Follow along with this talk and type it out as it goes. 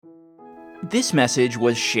This message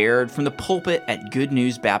was shared from the pulpit at Good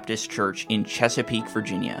News Baptist Church in Chesapeake,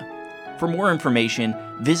 Virginia. For more information,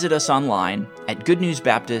 visit us online at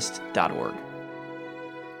goodnewsbaptist.org.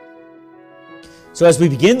 So as we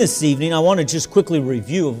begin this evening, I want to just quickly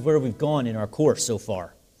review of where we've gone in our course so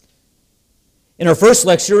far. In our first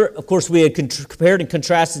lecture, of course, we had compared and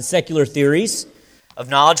contrasted secular theories of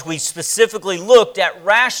knowledge. We specifically looked at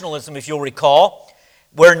rationalism, if you'll recall,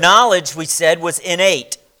 where knowledge, we said, was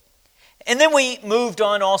innate. And then we moved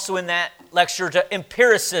on also in that lecture to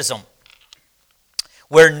empiricism,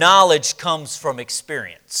 where knowledge comes from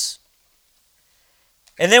experience.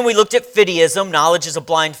 And then we looked at fideism, knowledge is a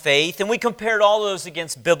blind faith, and we compared all those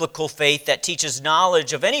against biblical faith that teaches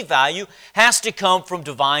knowledge of any value has to come from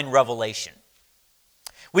divine revelation.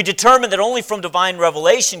 We determined that only from divine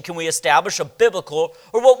revelation can we establish a biblical,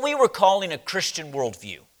 or what we were calling a Christian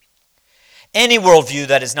worldview. Any worldview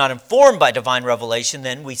that is not informed by divine revelation,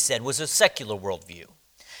 then we said was a secular worldview.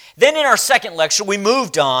 Then in our second lecture, we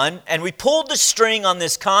moved on and we pulled the string on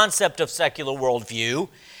this concept of secular worldview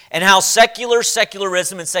and how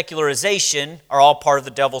secularism, and secularization are all part of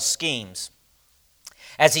the devil's schemes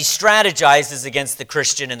as he strategizes against the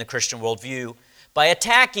Christian and the Christian worldview by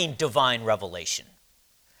attacking divine revelation.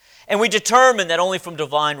 And we determined that only from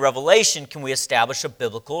divine revelation can we establish a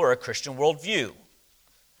biblical or a Christian worldview.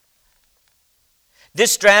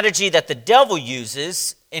 This strategy that the devil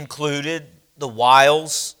uses included the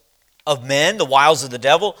wiles of men, the wiles of the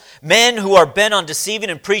devil, men who are bent on deceiving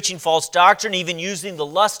and preaching false doctrine, even using the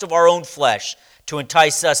lust of our own flesh to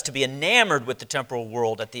entice us to be enamored with the temporal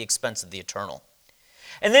world at the expense of the eternal.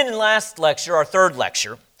 And then in last lecture, our third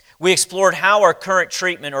lecture, we explored how our current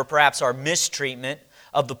treatment, or perhaps our mistreatment,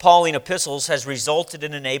 of the Pauline epistles has resulted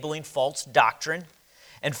in enabling false doctrine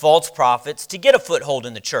and false prophets to get a foothold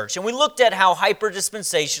in the church. And we looked at how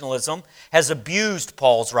hyper-dispensationalism has abused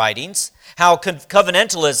Paul's writings, how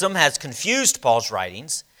covenantalism has confused Paul's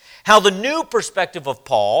writings, how the new perspective of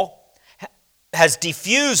Paul has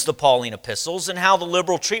diffused the Pauline epistles, and how the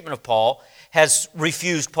liberal treatment of Paul has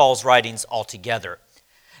refused Paul's writings altogether.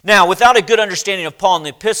 Now, without a good understanding of Paul and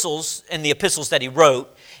the epistles that he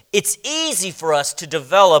wrote, it's easy for us to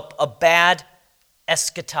develop a bad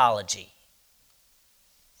eschatology.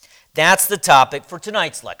 That's the topic for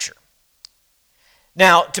tonight's lecture.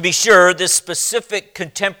 Now, to be sure, this specific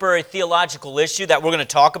contemporary theological issue that we're going to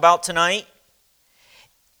talk about tonight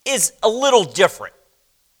is a little different.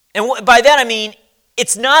 And by that I mean,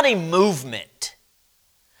 it's not a movement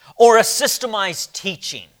or a systemized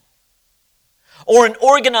teaching or an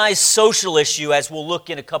organized social issue, as we'll look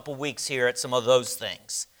in a couple weeks here at some of those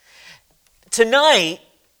things. Tonight,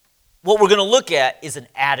 what we're going to look at is an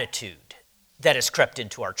attitude that has crept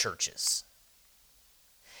into our churches.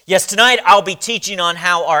 Yes, tonight I'll be teaching on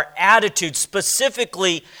how our attitude,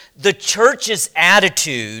 specifically the church's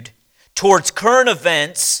attitude towards current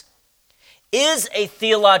events, is a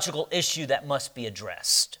theological issue that must be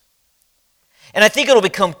addressed. And I think it'll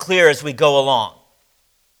become clear as we go along.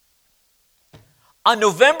 On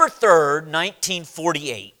November 3rd,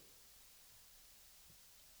 1948,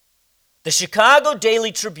 the Chicago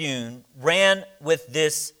Daily Tribune ran with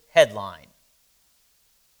this headline: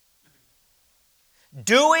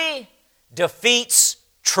 Dewey defeats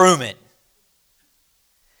Truman.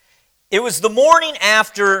 It was the morning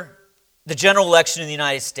after the general election in the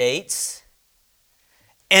United States,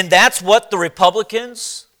 and that's what the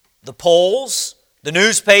Republicans, the polls, the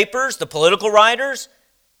newspapers, the political writers,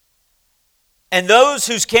 and those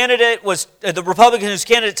whose candidate was, the Republican whose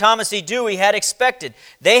candidate Thomas E. Dewey had expected.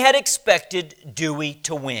 They had expected Dewey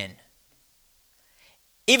to win.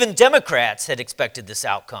 Even Democrats had expected this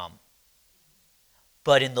outcome.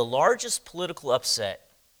 But in the largest political upset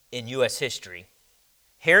in U.S. history,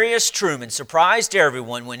 Harry S. Truman surprised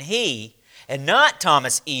everyone when he, and not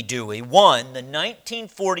Thomas E. Dewey, won the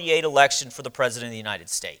 1948 election for the President of the United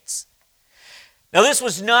States. Now, this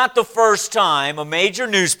was not the first time a major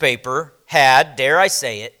newspaper had, dare I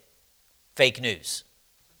say it, fake news.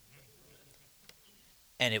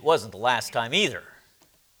 And it wasn't the last time either.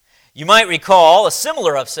 You might recall a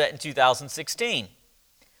similar upset in 2016.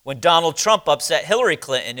 When Donald Trump upset Hillary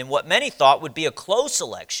Clinton in what many thought would be a close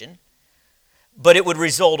election, but it would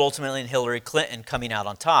result ultimately in Hillary Clinton coming out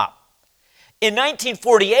on top. In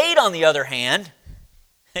 1948, on the other hand,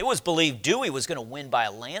 it was believed Dewey was going to win by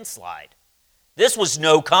a landslide. This was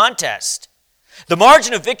no contest. The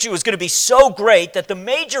margin of victory was going to be so great that the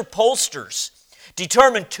major pollsters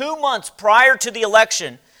determined 2 months prior to the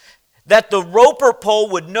election that the Roper poll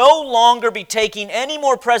would no longer be taking any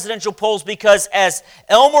more presidential polls because, as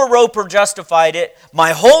Elmer Roper justified it,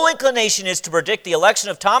 my whole inclination is to predict the election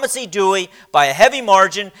of Thomas E. Dewey by a heavy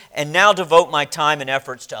margin and now devote my time and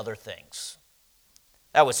efforts to other things.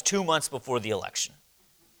 That was 2 months before the election.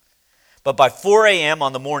 But by 4 a.m.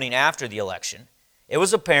 on the morning after the election, it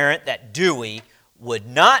was apparent that Dewey would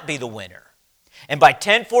not be the winner. And by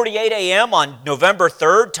 10:48 a.m. on November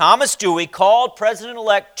 3rd, Thomas Dewey called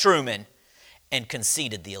President-elect Truman and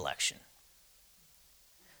conceded the election.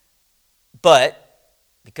 But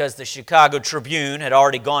because the Chicago Tribune had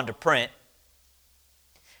already gone to print,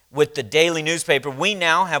 with the daily newspaper, we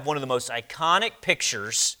now have one of the most iconic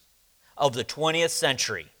pictures of the 20th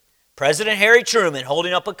century. President Harry Truman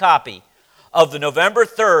holding up a copy of the November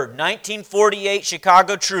 3rd, 1948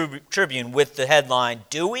 Chicago Tribune with the headline,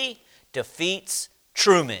 "Dewey defeats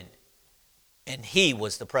Truman, and he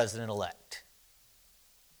was the president-elect."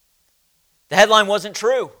 The headline wasn't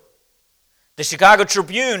true. The Chicago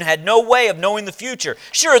Tribune had no way of knowing the future.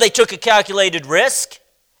 Sure, they took a calculated risk,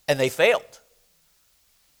 and they failed.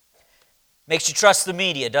 Makes you trust the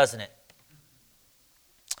media, doesn't it?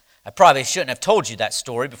 I probably shouldn't have told you that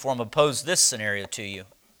story before I'm going to pose this scenario to you.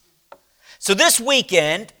 So this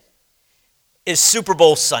weekend is Super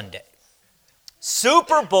Bowl Sunday.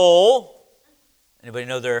 Super Bowl, anybody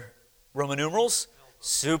know their Roman numerals?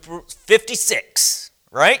 Super 56,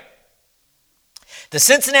 right? The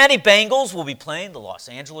Cincinnati Bengals will be playing the Los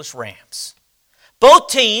Angeles Rams. Both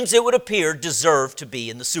teams, it would appear, deserve to be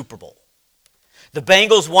in the Super Bowl. The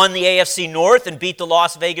Bengals won the AFC North and beat the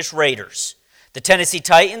Las Vegas Raiders, the Tennessee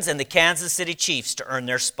Titans, and the Kansas City Chiefs to earn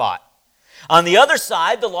their spot. On the other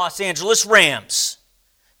side, the Los Angeles Rams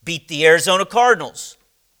beat the Arizona Cardinals,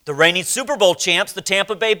 the reigning Super Bowl champs, the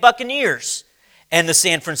Tampa Bay Buccaneers, and the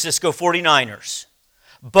San Francisco 49ers.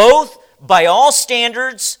 Both, by all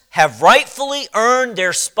standards, have rightfully earned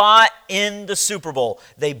their spot in the Super Bowl.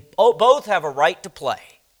 They both have a right to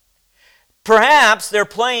play. Perhaps they're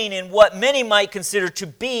playing in what many might consider to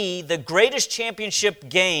be the greatest championship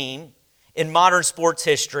game in modern sports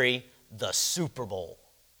history, the Super Bowl.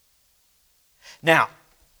 Now,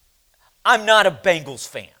 I'm not a Bengals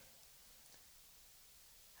fan.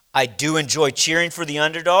 I do enjoy cheering for the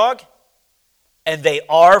underdog, and they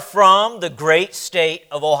are from the great state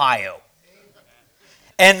of Ohio.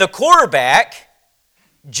 And the quarterback,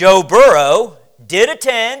 Joe Burrow, did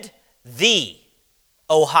attend the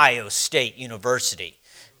Ohio State University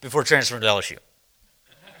before transferring to LSU.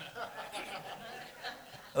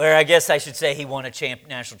 Or I guess I should say he won a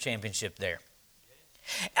national championship there.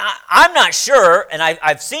 I'm not sure, and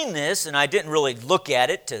I've seen this, and I didn't really look at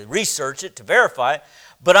it to research it, to verify it,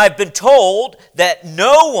 but I've been told that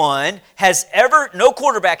no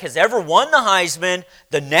quarterback has ever won the Heisman,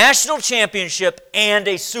 the national championship, and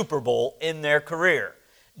a Super Bowl in their career.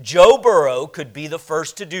 Joe Burrow could be the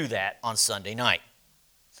first to do that on Sunday night.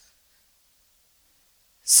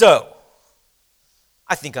 So,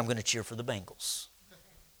 I think I'm going to cheer for the Bengals.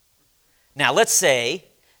 Now, let's say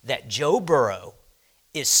that Joe Burrow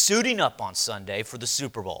is suiting up on Sunday for the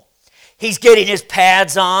Super Bowl. He's getting his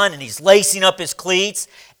pads on and he's lacing up his cleats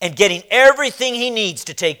and getting everything he needs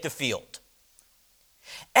to take the field.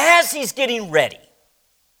 As he's getting ready,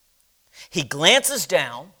 he glances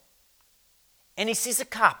down and he sees a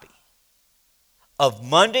copy of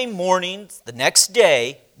Monday morning's, the next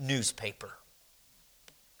day, newspaper,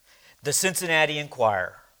 the Cincinnati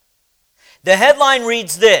Enquirer. The headline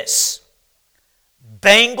reads this: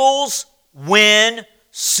 Bengals win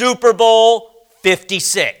Super Bowl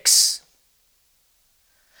 56.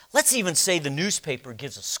 Let's even say the newspaper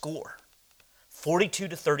gives a score,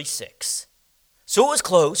 42-36. So it was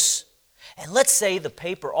close. And let's say the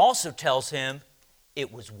paper also tells him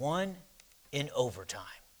it was won in overtime.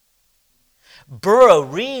 Burrow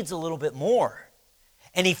reads a little bit more,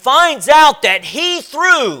 and he finds out that he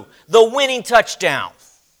threw the winning touchdown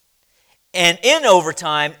and in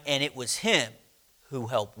overtime, and it was him who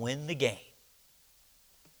helped win the game.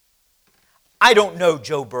 I don't know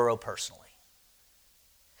Joe Burrow personally,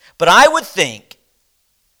 but I would think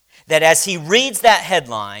that as he reads that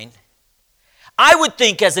headline, I would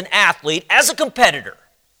think as an athlete, as a competitor,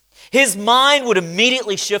 his mind would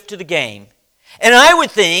immediately shift to the game, and I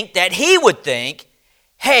would think that he would think,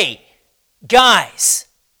 hey, guys,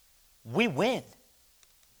 we win.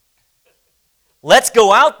 Let's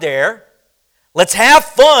go out there, let's have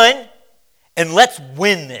fun, and let's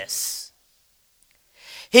win this.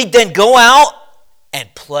 He'd then go out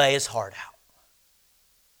and play his heart out.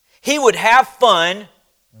 He would have fun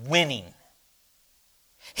winning.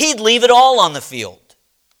 He'd leave it all on the field.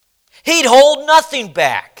 He'd hold nothing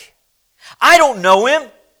back. I don't know him,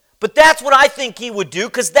 But that's what I think he would do,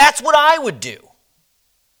 because that's what I would do.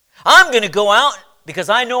 I'm going to go out because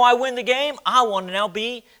I know I win the game. I want to now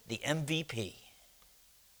be the MVP.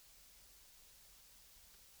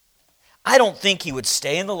 I don't think he would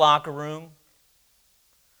stay in the locker room,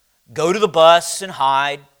 go to the bus and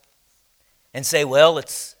hide, and say, well,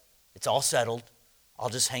 it's all settled. I'll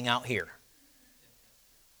just hang out here.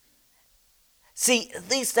 See, at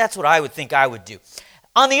least that's what I would think I would do.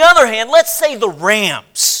 On the other hand, let's say the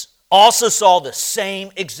Rams also saw the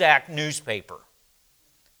same exact newspaper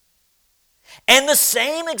and the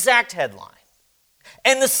same exact headline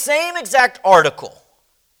and the same exact article.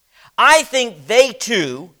 I think they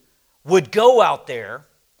too would go out there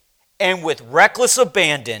and with reckless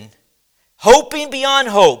abandon, hoping beyond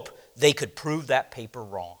hope, they could prove that paper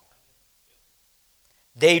wrong.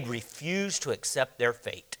 They'd refuse to accept their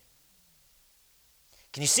fate.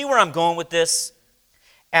 Can you see where I'm going with this?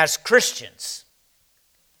 As Christians,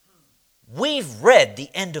 we've read the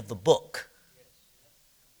end of the book.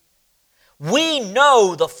 We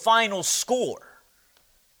know the final score.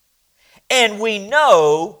 And we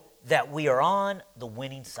know that we are on the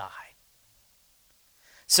winning side.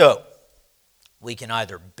 So, we can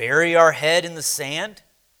either bury our head in the sand,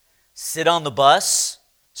 sit on the bus,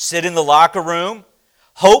 sit in the locker room,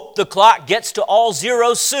 hope the clock gets to all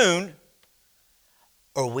zero soon,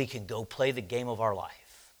 or we can go play the game of our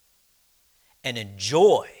life and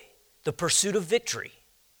enjoy the pursuit of victory.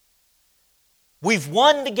 We've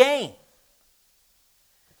won the game.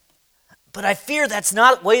 But I fear that's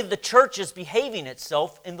not the way the church is behaving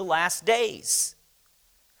itself in the last days.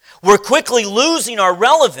 We're quickly losing our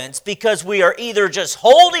relevance because we are either just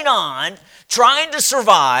holding on, trying to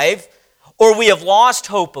survive, or we have lost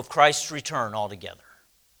hope of Christ's return altogether.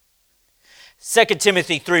 2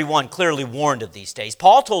 Timothy 3:1 clearly warned of these days.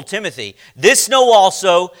 Paul told Timothy, "This know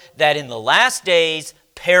also, that in the last days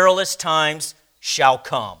perilous times shall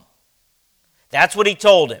come." That's what he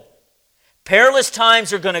told him. Perilous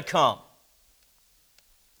times are going to come.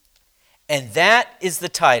 And that is the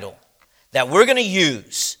title that we're going to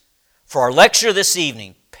use for our lecture this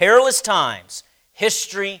evening, Perilous Times,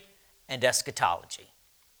 History and Eschatology.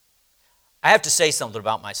 I have to say something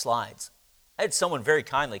about my slides. I had someone very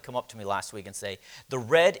kindly come up to me last week and say, the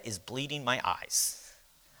red is bleeding my eyes.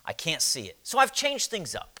 I can't see it. So I've changed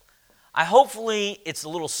things up. Hopefully it's a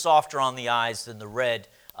little softer on the eyes than the red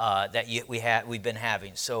that we've been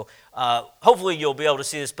having. So hopefully you'll be able to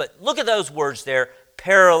see this. But look at those words there,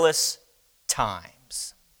 perilous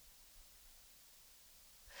times.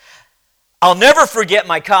 I'll never forget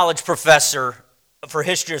my college professor for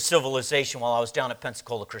history of civilization while I was down at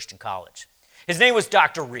Pensacola Christian College. His name was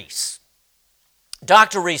Dr. Reese.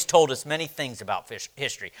 Dr. Reese told us many things about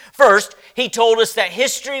history. First, he told us that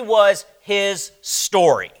history was his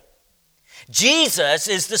story. Jesus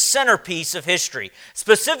is the centerpiece of history.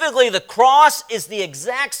 Specifically, the cross is the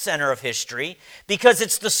exact center of history because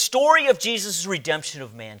it's the story of Jesus' redemption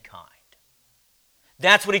of mankind.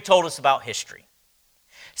 That's what he told us about history.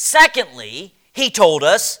 Secondly, he told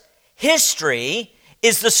us history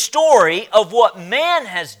is the story of what man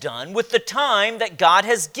has done with the time that God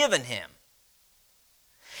has given him.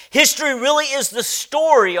 History really is the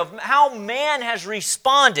story of how man has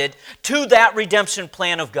responded to that redemption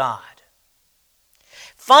plan of God.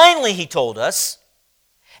 Finally, he told us,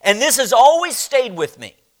 and this has always stayed with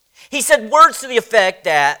me, he said words to the effect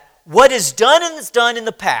that what is done in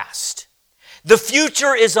the past. The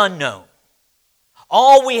future is unknown.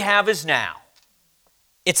 All we have is now.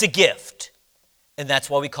 It's a gift, and that's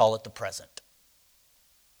why we call it the present.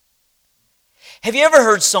 Have you ever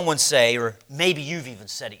heard someone say, or maybe you've even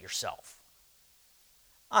said it yourself,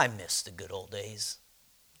 I miss the good old days?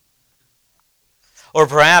 Or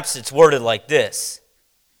perhaps it's worded like this,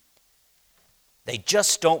 they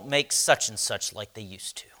just don't make such and such like they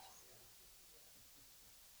used to.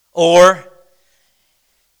 Or,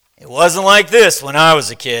 it wasn't like this when I was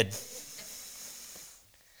a kid.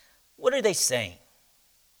 What are they saying?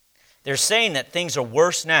 They're saying that things are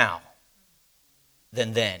worse now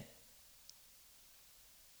than then.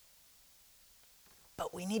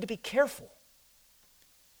 But we need to be careful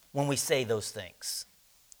when we say those things.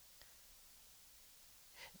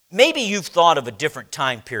 Maybe you've thought of a different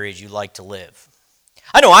time period you'd like to live.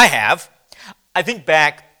 I know I have. I think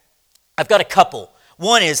back, I've got a couple.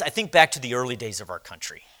 One is, I think back to the early days of our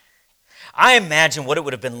country. I imagine what it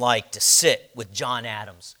would have been like to sit with John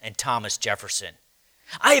Adams and Thomas Jefferson.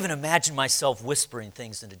 I even imagine myself whispering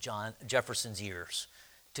things into John Jefferson's ears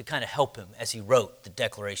to kind of help him as he wrote the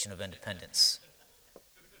Declaration of Independence.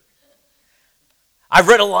 I've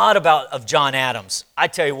read a lot of John Adams. I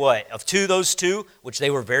tell you what, of those two, which they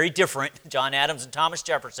were very different, John Adams and Thomas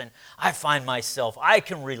Jefferson, I find myself, I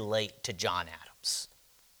can relate to John Adams.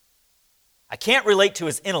 I can't relate to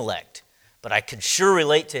his intellect, but I can sure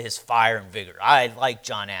relate to his fire and vigor. I like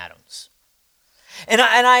John Adams. And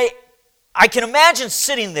I can imagine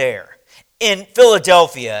sitting there in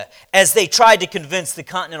Philadelphia as they tried to convince the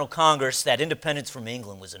Continental Congress that independence from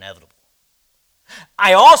England was inevitable.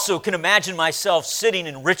 I also can imagine myself sitting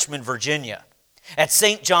in Richmond, Virginia, at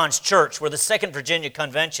St. John's Church, where the Second Virginia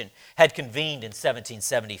Convention had convened in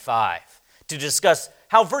 1775 to discuss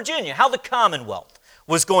how the Commonwealth,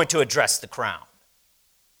 was going to address the crown.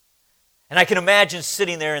 And I can imagine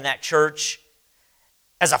sitting there in that church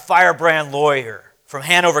as a firebrand lawyer from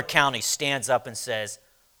Hanover County stands up and says,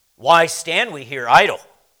 "Why stand we here idle?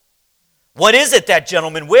 What is it that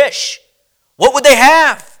gentlemen wish? What would they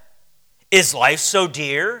have? Is life so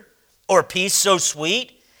dear, or peace so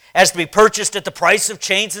sweet, as to be purchased at the price of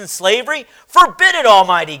chains and slavery? Forbid it,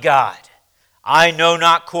 Almighty God! I know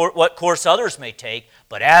not what course others may take,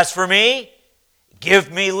 but as for me, give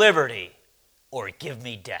me liberty, or give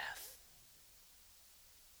me death."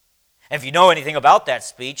 And if you know anything about that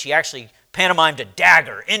speech, he actually pantomimed a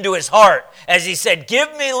dagger into his heart as he said,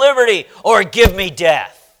 "Give me liberty, or give me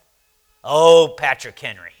death." Oh, Patrick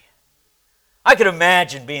Henry. I could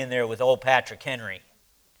imagine being there with old Patrick Henry,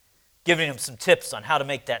 giving him some tips on how to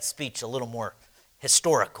make that speech a little more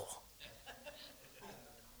historical.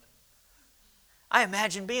 I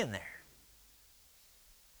imagine being there.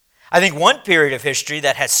 I think one period of history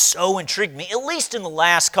that has so intrigued me, at least in the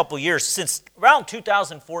last couple years, since around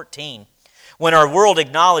 2014, when our world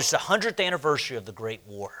acknowledged the 100th anniversary of the Great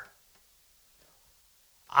War.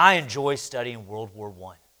 I enjoy studying World War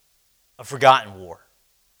I, a forgotten war.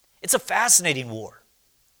 It's a fascinating war,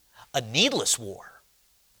 a needless war.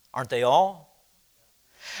 Aren't they all?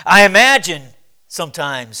 I imagine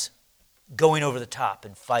sometimes going over the top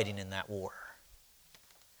and fighting in that war.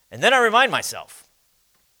 And then I remind myself,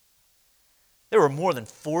 there were more than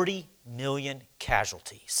 40 million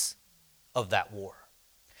casualties of that war.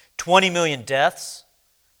 20 million deaths,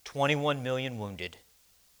 21 million wounded.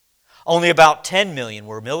 Only about 10 million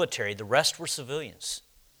were military, the rest were civilians.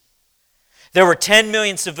 There were 10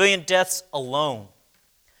 million civilian deaths alone.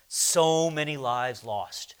 So many lives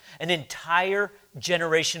lost. An entire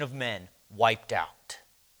generation of men wiped out.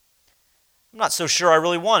 I'm not so sure I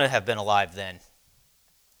really want to have been alive then.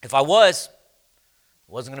 If I wasn't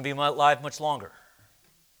going to be alive much longer.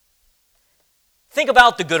 Think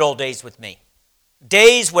about the good old days with me.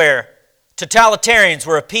 Days where totalitarians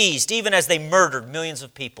were appeased even as they murdered millions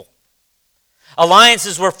of people.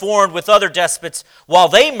 Alliances were formed with other despots while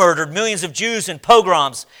they murdered millions of Jews in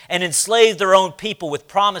pogroms and enslaved their own people with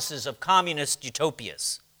promises of communist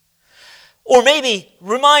utopias. Or maybe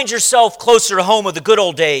remind yourself closer to home of the good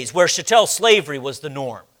old days where chattel slavery was the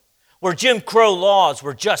norm, where Jim Crow laws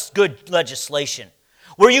were just good legislation,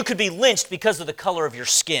 where you could be lynched because of the color of your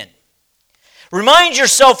skin. Remind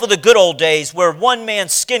yourself of the good old days where one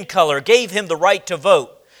man's skin color gave him the right to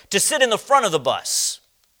vote, to sit in the front of the bus,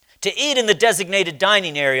 to eat in the designated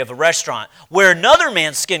dining area of a restaurant, where another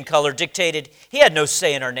man's skin color dictated he had no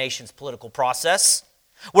say in our nation's political process,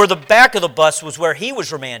 where the back of the bus was where he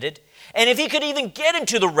was remanded, and if he could even get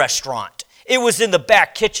into the restaurant, it was in the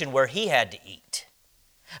back kitchen where he had to eat.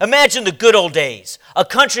 Imagine the good old days, a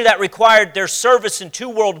country that required their service in 2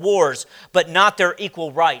 world wars, but not their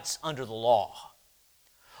equal rights under the law.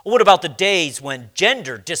 Or what about the days when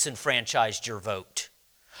gender disenfranchised your vote?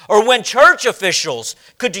 Or when church officials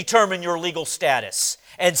could determine your legal status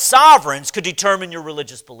and sovereigns could determine your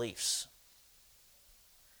religious beliefs?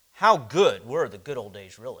 How good were the good old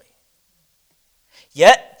days, really?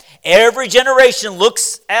 Yet, every generation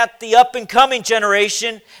looks at the up-and-coming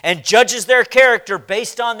generation and judges their character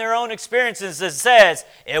based on their own experiences and says,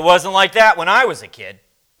 "It wasn't like that when I was a kid."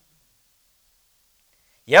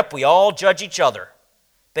 Yep, we all judge each other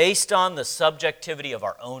based on the subjectivity of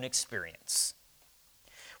our own experience.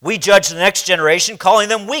 We judge the next generation, calling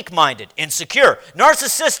them weak-minded, insecure,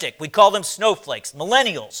 narcissistic. We call them snowflakes,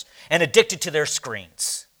 millennials, and addicted to their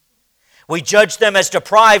screens. We judge them as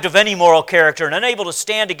deprived of any moral character and unable to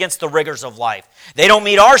stand against the rigors of life. They don't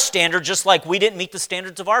meet our standard just like we didn't meet the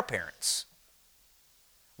standards of our parents.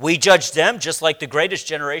 We judge them just like the greatest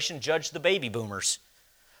generation judged the baby boomers,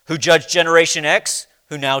 who judged Generation X,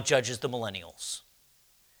 who now judges the millennials.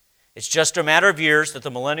 It's just a matter of years that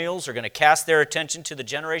the millennials are going to cast their attention to the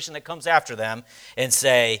generation that comes after them and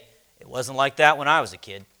say, "It wasn't like that when I was a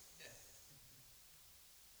kid."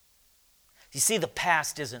 You see, the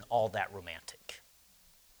past isn't all that romantic.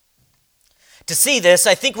 To see this,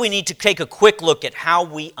 I think we need to take a quick look at how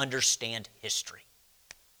we understand history.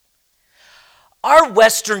 Our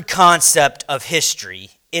Western concept of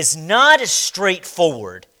history is not as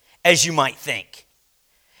straightforward as you might think.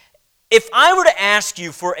 If I were to ask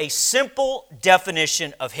you for a simple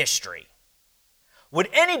definition of history, would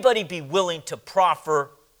anybody be willing to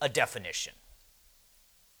proffer a definition?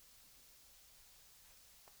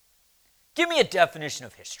 Give me a definition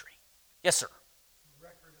of history. Yes, sir.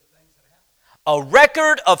 A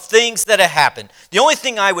record of things that have happened. The only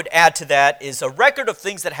thing I would add to that is a record of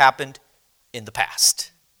things that happened in the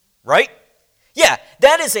past. Right? Yeah,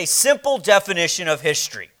 that is a simple definition of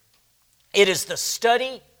history. It is the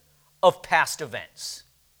study of past events.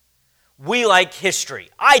 We like history.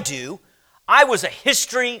 I do. I was a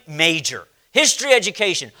history major. History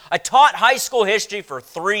education. I taught high school history for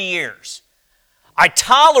 3 years. I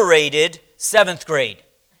tolerated 7th grade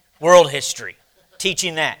world history,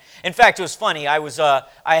 teaching that. In fact, it was funny. I was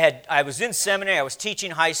in seminary. I was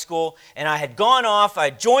teaching high school, and I had gone off. I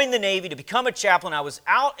joined the Navy to become a chaplain. I was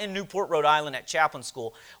out in Newport, Rhode Island at chaplain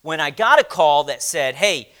school when I got a call that said,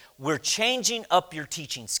 "Hey, we're changing up your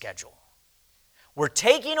teaching schedule. We're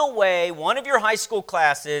taking away one of your high school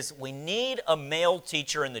classes. We need a male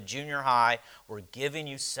teacher in the junior high. We're giving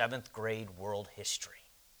you 7th grade world history."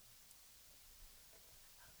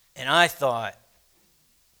 And I thought,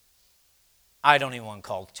 I don't even want to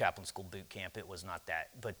call chaplain school boot camp. It was not that.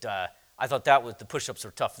 But I thought that was, the push-ups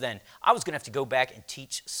were tough then. I was going to have to go back and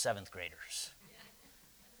teach 7th graders.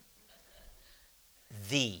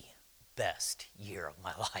 The best year of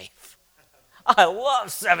my life. I love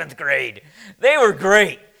 7th grade. They were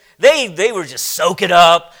great. They were just soak it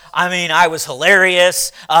up. I mean, I was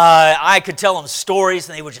hilarious. I could tell them stories,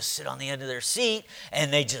 and they would just sit on the end of their seat,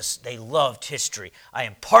 and they loved history. I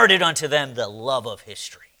imparted unto them the love of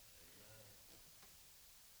history.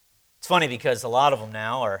 It's funny because a lot of them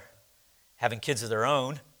now are having kids of their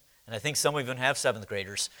own, and I think some even have 7th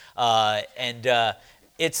graders. And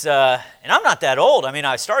I'm not that old. I mean,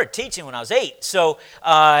 I started teaching when I was 8. So,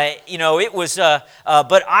 it was,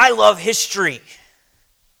 but I love history.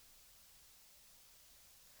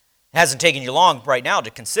 It hasn't taken you long right now to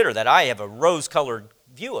consider that I have a rose-colored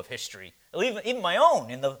view of history, even my own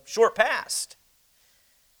in the short past.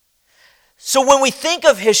 So when we think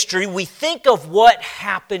of history, we think of what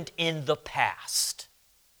happened in the past.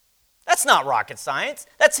 That's not rocket science.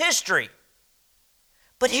 That's history.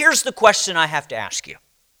 But here's the question I have to ask you.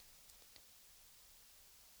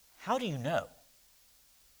 How do you know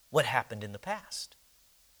what happened in the past?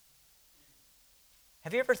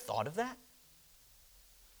 Have you ever thought of that?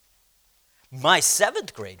 My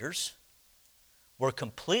 7th graders were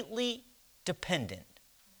completely dependent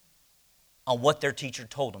on what their teacher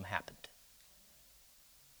told them happened.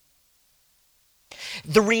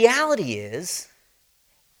 The reality is,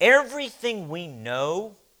 everything we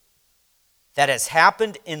know that has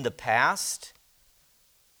happened in the past,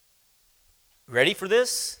 ready for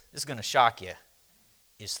this? This is going to shock you,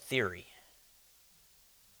 is theory.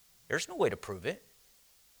 There's no way to prove it.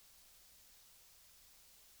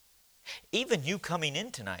 Even you coming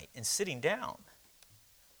in tonight and sitting down,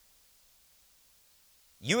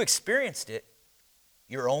 you experienced it.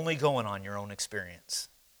 You're only going on your own experience.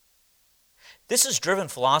 This has driven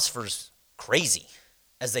philosophers crazy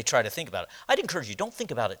as they try to think about it. I'd encourage you, don't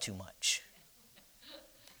think about it too much.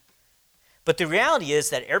 But the reality is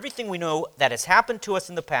that everything we know that has happened to us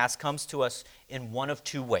in the past comes to us in one of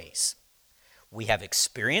two ways. We have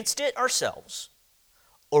experienced it ourselves,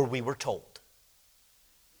 or we were told.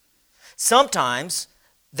 Sometimes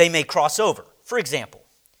they may cross over. For example,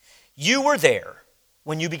 you were there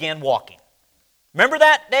when you began walking. Remember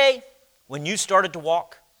that day when you started to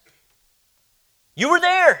walk? You were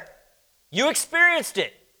there. You experienced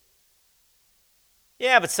it.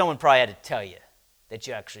 Yeah, but someone probably had to tell you that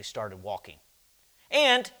you actually started walking.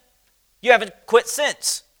 And you haven't quit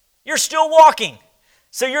since. You're still walking.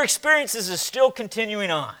 So your experiences is still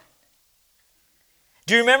continuing on.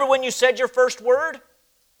 Do you remember when you said your first word?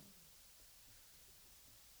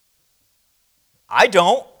 I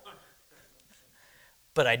don't.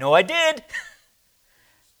 But I know I did.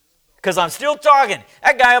 Because I'm still talking.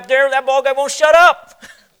 That guy up there, that bald guy won't shut up.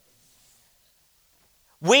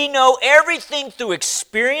 We know everything through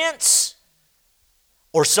experience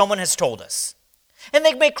or someone has told us. And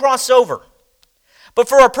they may cross over. But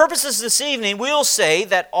for our purposes this evening, we'll say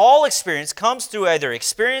that all experience comes through either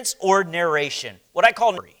experience or narration, what I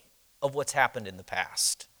call narration of what's happened in the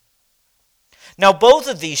past. Now, both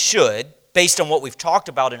of these should, based on what we've talked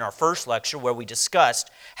about in our first lecture where we discussed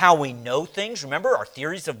how we know things, remember our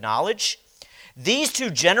theories of knowledge? These two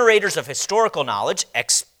generators of historical knowledge,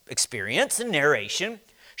 experience and narration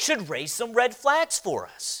should raise some red flags for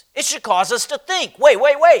us. It should cause us to think, wait,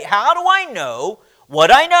 how do I know what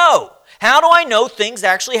I know? How do I know things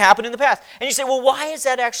actually happened in the past? And you say, well, why is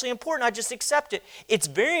that actually important? I just accept it. It's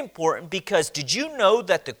very important because did you know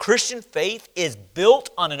that the Christian faith is built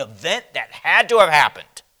on an event that had to have happened?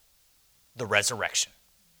 The resurrection.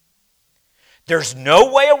 There's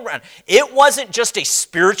no way around. It wasn't just a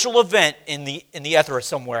spiritual event in the ether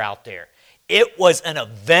somewhere out there. It was an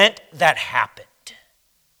event that happened.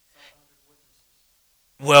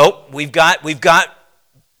 Well, we've got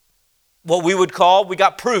what we would call, we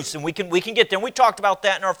got proofs, and we can get there. And we talked about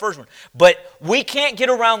that in our first one. But we can't get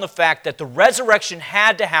around the fact that the resurrection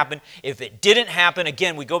had to happen. If it didn't happen,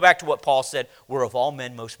 again, we go back to what Paul said, we're of all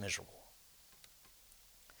men most miserable.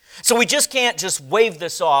 So we just can't just wave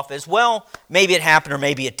this off as, well, maybe it happened or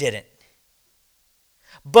maybe it didn't.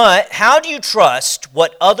 But how do you trust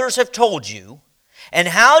what others have told you, and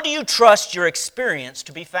how do you trust your experience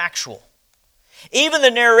to be factual? Even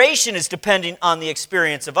the narration is depending on the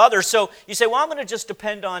experience of others. So you say, well, I'm going to just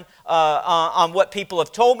depend on what people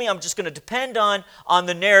have told me. I'm just going to depend on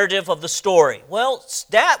the narrative of the story. Well,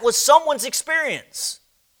 that was someone's experience.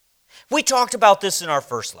 We talked about this in our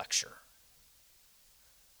first lecture.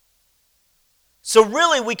 So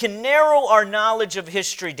really, we can narrow our knowledge of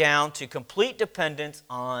history down to complete dependence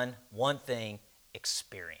on one thing,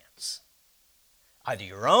 experience. Either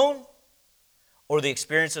your own or the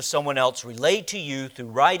experience of someone else relayed to you through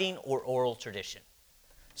writing or oral tradition.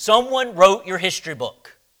 Someone wrote your history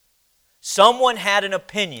book. Someone had an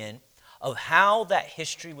opinion of how that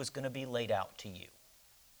history was going to be laid out to you.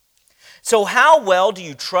 So how well do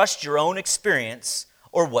you trust your own experience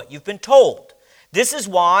or what you've been told? This is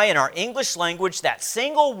why in our English language, that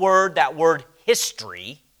single word, that word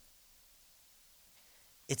history,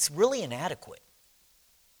 it's really inadequate.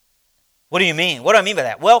 What do you mean? What do I mean by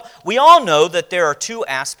that? Well, we all know that there are two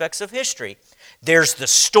aspects of history. There's the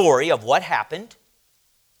story of what happened,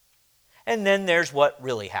 and then there's what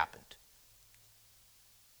really happened.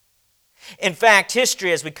 In fact,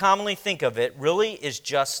 history, as we commonly think of it, really is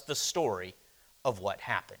just the story of what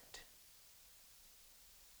happened.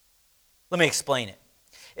 Let me explain it.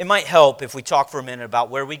 It might help if we talk for a minute about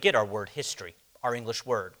where we get our word history, our English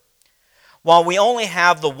word. While we only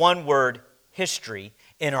have the one word history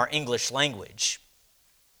in our English language,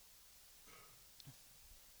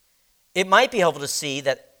 it might be helpful to see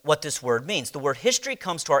that what this word means. The word history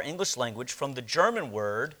comes to our English language from the German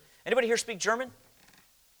word. Anybody here speak German?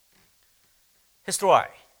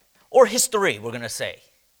 Histoire. Or history, we're going to say.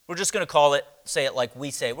 We're just going to say it like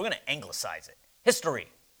we say. We're going to anglicize it. History.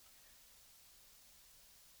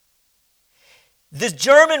 The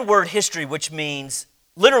German word history, which means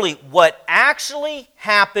literally what actually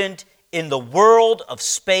happened in the world of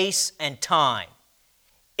space and time.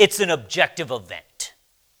 It's an objective event.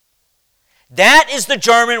 That is the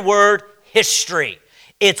German word history.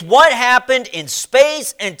 It's what happened in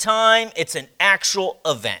space and time. It's an actual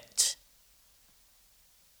event.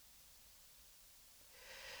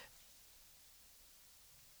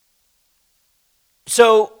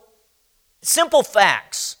 So, simple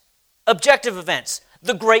facts, objective events,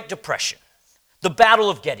 the Great Depression, the Battle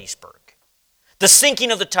of Gettysburg, the sinking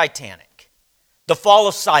of the Titanic, the fall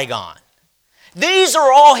of Saigon. These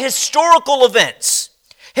are all historical events.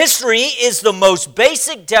 History is the most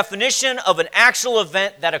basic definition of an actual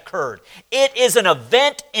event that occurred. It is an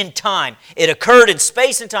event in time. It occurred in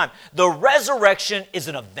space and time. The resurrection is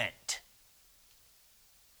an event.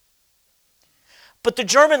 But the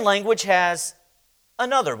German language has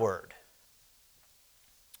another word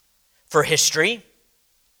for history.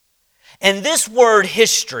 And this word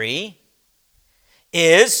history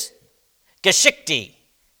is Geschichte.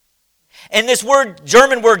 And this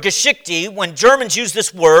German word Geschichte, when Germans use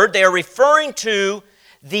this word, they are referring to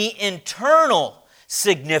the internal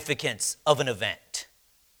significance of an event.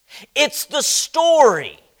 It's the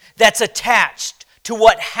story that's attached to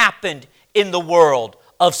what happened in the world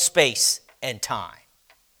of space and time.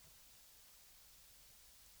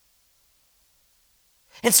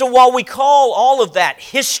 And so while we call all of that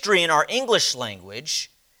history in our English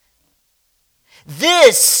language,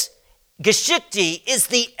 this Geschichte is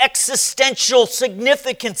the existential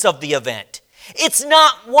significance of the event. It's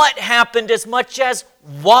not what happened as much as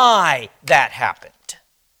why that happened.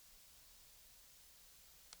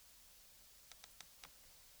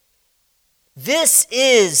 This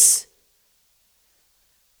is,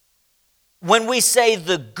 when we say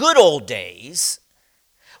the good old days,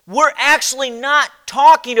 we're actually not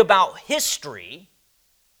talking about history.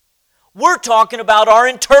 We're talking about our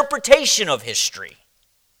interpretation of history.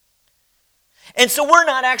 And so we're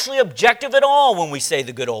not actually objective at all when we say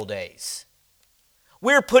the good old days.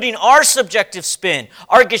 We're putting our subjective spin,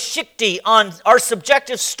 our Geschichte, on our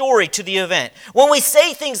subjective story to the event. When we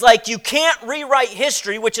say things like, you can't rewrite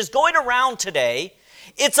history, which is going around today,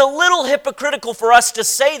 it's a little hypocritical for us to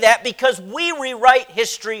say that because we rewrite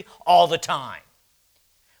history all the time.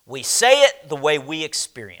 We say it the way we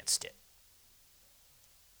experienced it.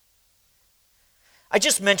 I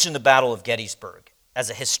just mentioned the Battle of Gettysburg as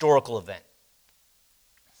a historical event.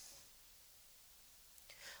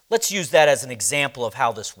 Let's use that as an example of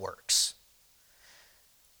how this works.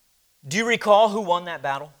 Do you recall who won that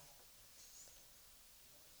battle?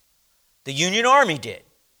 The Union Army did.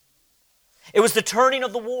 It was the turning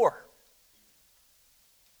of the war.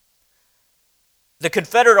 The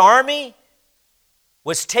Confederate Army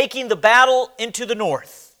was taking the battle into the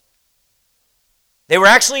north. They were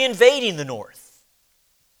actually invading the north.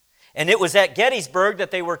 And it was at Gettysburg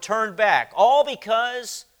that they were turned back, all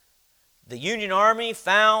because the Union Army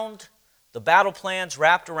found the battle plans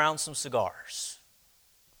wrapped around some cigars.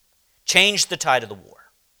 Changed the tide of the war.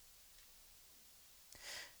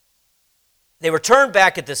 They were turned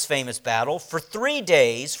back at this famous battle for 3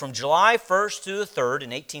 days, from July 1st to the 3rd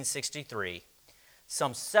in 1863.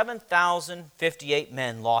 Some 7,058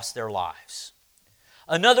 men lost their lives.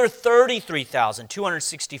 Another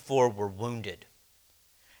 33,264 were wounded.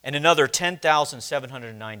 And another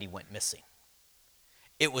 10,790 went missing.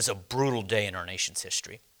 It was a brutal day in our nation's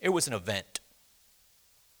history. It was an event.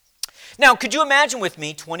 Now, could you imagine with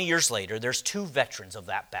me, 20 years later, there's 2 veterans of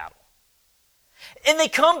that battle. And they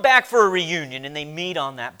come back for a reunion and they meet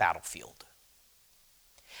on that battlefield.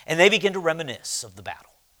 And they begin to reminisce of the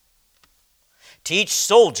battle. To each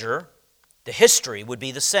soldier, the history would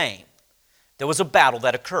be the same. There was a battle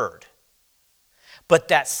that occurred. But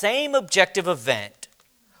that same objective event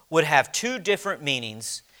would have 2 different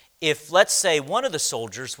meanings if, let's say, one of the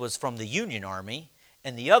soldiers was from the Union Army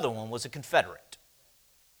and the other one was a Confederate.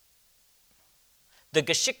 The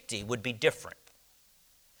Geschichte would be different.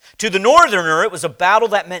 To the Northerner, it was a battle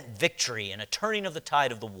that meant victory and a turning of the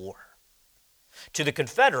tide of the war. To the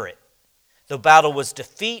Confederate, the battle was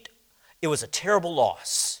defeat. It was a terrible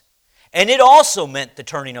loss. And it also meant the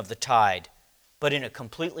turning of the tide, but in a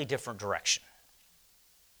completely different direction.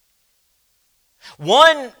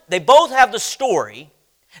 One, they both have the story.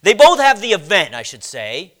 They both have the event, I should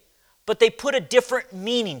say, but they put a different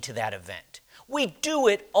meaning to that event. We do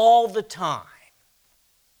it all the time.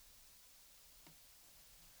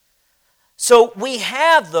 So we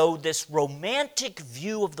have, though, this romantic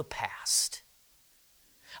view of the past.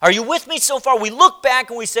 Are you with me so far? We look back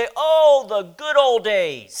and we say, oh, the good old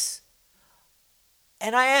days.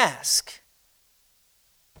 And I ask,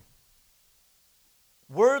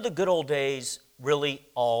 were the good old days really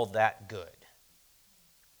all that good?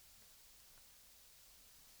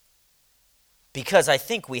 Because I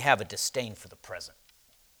think we have a disdain for the present.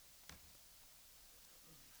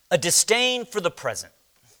 A disdain for the present.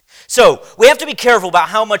 So, we have to be careful about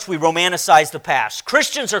how much we romanticize the past.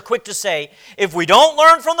 Christians are quick to say, if we don't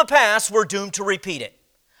learn from the past, we're doomed to repeat it.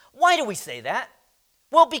 Why do we say that?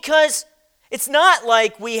 Well, because it's not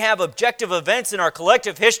like we have objective events in our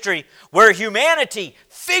collective history where humanity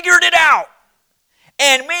figured it out.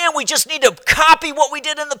 And man, we just need to copy what we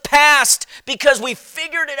did in the past because we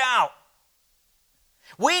figured it out.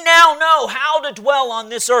 We now know how to dwell on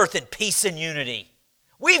this earth in peace and unity.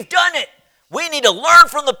 We've done it. We need to learn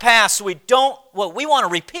from the past so we want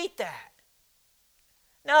to repeat that.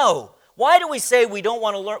 No. Why do we say we don't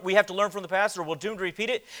want to learn, we have to learn from the past or we're doomed to repeat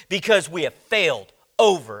it? Because we have failed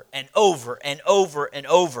over and over and over and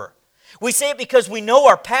over. We say it because we know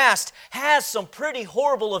our past has some pretty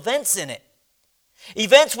horrible events in it.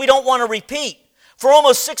 Events we don't want to repeat. For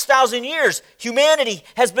almost 6,000 years, humanity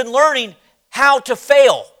has been learning how to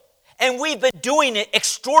fail. And we've been doing it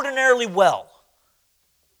extraordinarily well.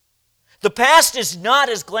 The past is not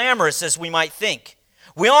as glamorous as we might think.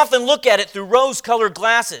 We often look at it through rose-colored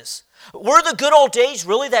glasses. Were the good old days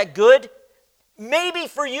really that good? Maybe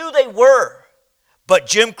for you they were. But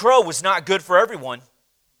Jim Crow was not good for everyone.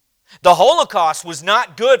 The Holocaust was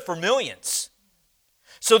not good for millions.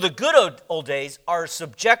 So the good old days are a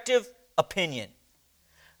subjective opinion.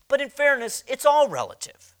 But in fairness, it's all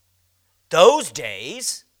relative. Those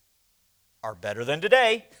days are better than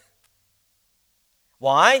today.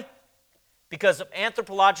 Why? Because of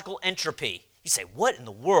anthropological entropy. You say, what in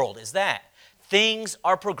the world is that? Things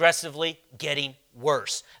are progressively getting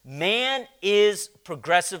worse. Man is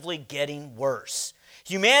progressively getting worse.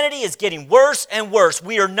 Humanity is getting worse and worse.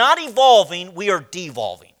 We are not evolving, we are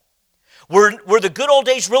devolving. Were the good old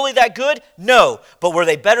days really that good? No. But were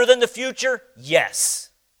they better than the future? Yes.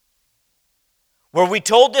 Were we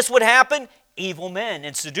told this would happen? Evil men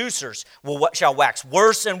and seducers shall wax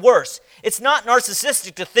worse and worse. It's not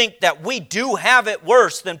narcissistic to think that we do have it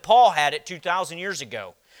worse than Paul had it 2,000 years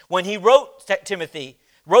ago when he wrote to Timothy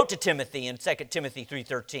in 2 Timothy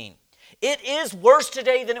 3:13. It is worse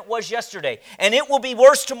today than it was yesterday, and it will be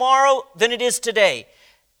worse tomorrow than it is today.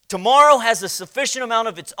 Tomorrow has a sufficient amount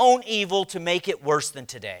of its own evil to make it worse than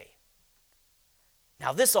today.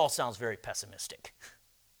 Now, this all sounds very pessimistic.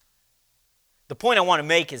 The point I want to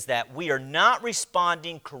make is that we are not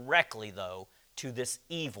responding correctly, though, to this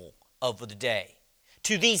evil of the day,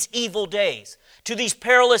 to these evil days, to these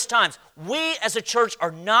perilous times. We as a church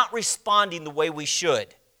are not responding the way we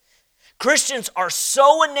should. Christians are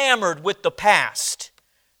so enamored with the past.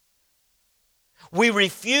 We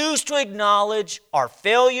refuse to acknowledge our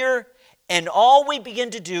failure, and all we begin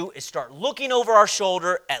to do is start looking over our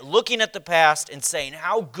shoulder at looking at the past and saying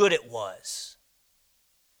how good it was.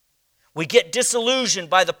 We get disillusioned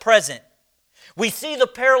by the present. We see the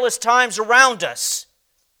perilous times around us.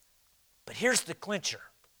 But here's the clincher.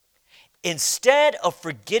 Instead of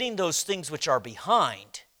forgetting those things which are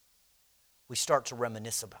behind, we start to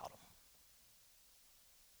reminisce about them.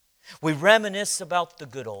 We reminisce about the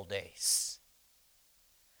good old days.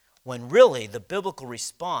 When really the biblical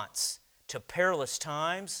response to perilous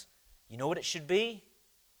times, you know what it should be?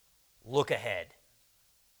 Look ahead.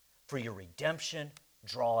 For your redemption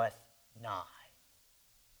draweth nigh.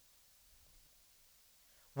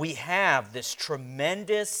 We have this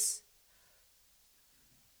tremendous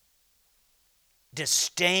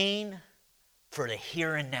disdain for the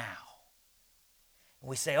here and now.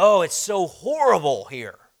 We say, oh, it's so horrible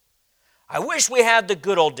here. I wish we had the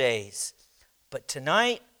good old days. But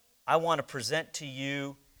tonight, I want to present to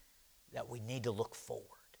you that we need to look forward.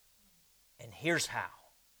 And here's how.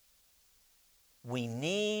 We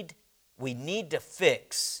need to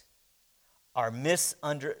fix our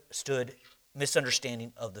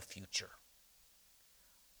misunderstanding of the future.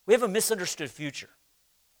 We have a misunderstood future.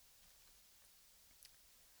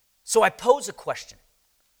 So I pose a question.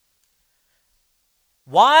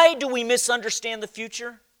 Why do we misunderstand the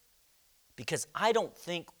future? Because I don't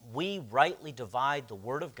think we rightly divide the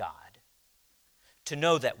Word of God to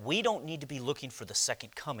know that we don't need to be looking for the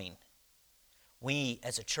second coming. We,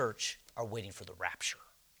 as a church, are waiting for the rapture.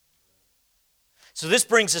 So this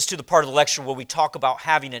brings us to the part of the lecture where we talk about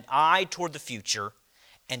having an eye toward the future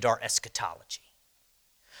and our eschatology.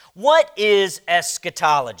 What is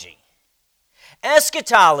eschatology?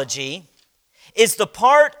 Eschatology is the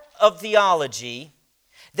part of theology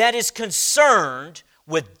that is concerned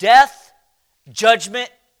with death, judgment,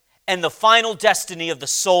 and the final destiny of the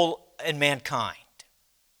soul and mankind.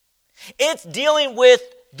 It's dealing with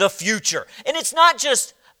the future. And it's not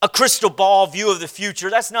just a crystal ball view of the future.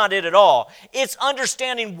 That's not it at all. It's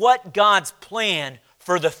understanding what God's plan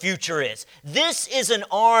for the future is. This is an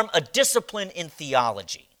arm, a discipline in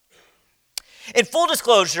theology. In full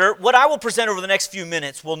disclosure, what I will present over the next few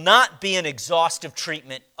minutes will not be an exhaustive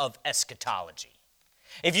treatment of eschatology.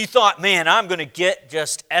 If you thought, man, I'm going to get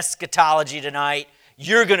just eschatology tonight,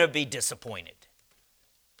 you're going to be disappointed.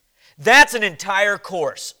 That's an entire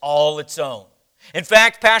course all its own. In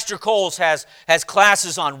fact, Pastor Coles has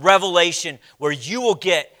classes on Revelation where you will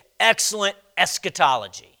get excellent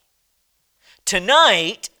eschatology.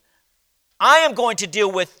 Tonight, I am going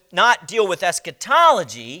to not deal with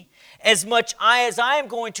eschatology as much as I am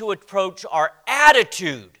going to approach our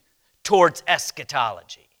attitude towards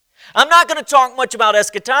eschatology. I'm not going to talk much about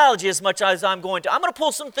eschatology as much as I'm going to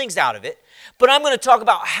pull some things out of it, but I'm going to talk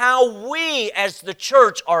about how we as the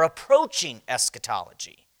church are approaching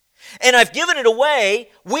eschatology. And I've given it away.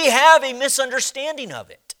 We have a misunderstanding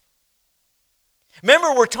of it.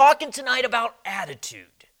 Remember, we're talking tonight about attitude.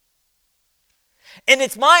 And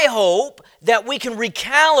it's my hope that we can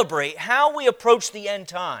recalibrate how we approach the end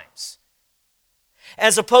times,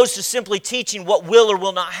 as opposed to simply teaching what will or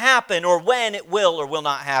will not happen or when it will or will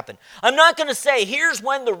not happen. I'm not going to say, here's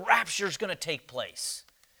when the rapture is going to take place.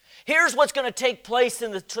 Here's what's going to take place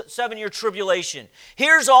in the 7-year tribulation.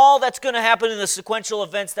 Here's all that's going to happen in the sequential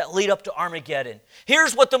events that lead up to Armageddon.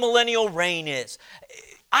 Here's what the millennial reign is.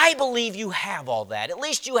 I believe you have all that. At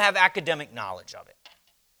least you have academic knowledge of it.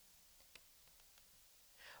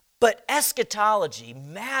 But eschatology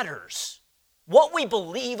matters. What we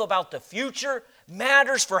believe about the future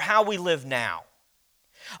matters for how we live now.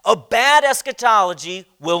 A bad eschatology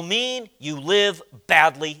will mean you live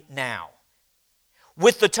badly now.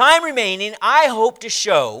 With the time remaining, I hope to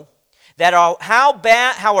show that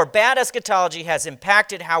how our bad eschatology has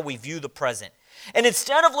impacted how we view the present. And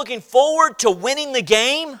instead of looking forward to winning the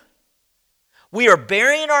game, We are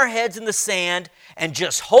burying our heads in the sand and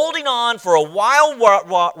just holding on for a wild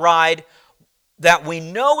ride that we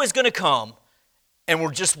know is going to come, and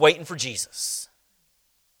we're just waiting for Jesus.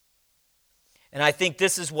 And I think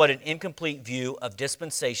this is what an incomplete view of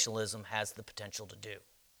dispensationalism has the potential to do.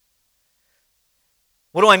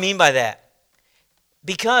 What do I mean by that?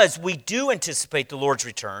 Because we do anticipate the Lord's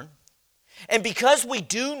return, and because we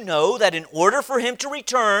do know that in order for him to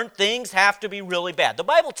return, things have to be really bad. The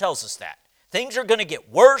Bible tells us that. Things are going to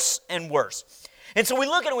get worse and worse. And so we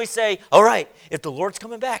look at it and we say, all right, if the Lord's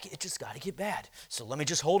coming back, it just got to get bad. So let me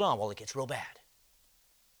just hold on while it gets real bad.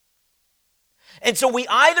 And so we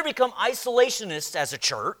either become isolationists as a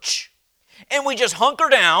church, and we just hunker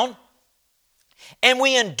down, and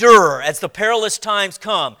we endure as the perilous times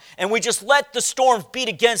come, and we just let the storms beat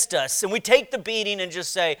against us, and we take the beating and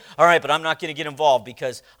just say, all right, but I'm not going to get involved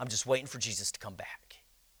because I'm just waiting for Jesus to come back.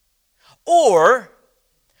 Or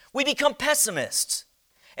we become pessimists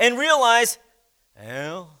and realize,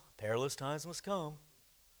 well, perilous times must come.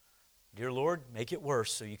 Dear Lord, make it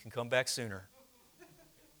worse so you can come back sooner.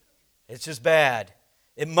 It's just bad.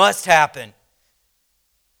 It must happen.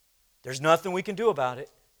 There's nothing we can do about it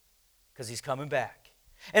because he's coming back.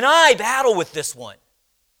 And I battle with this one.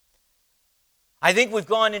 I think we've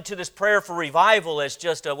gone into this prayer for revival as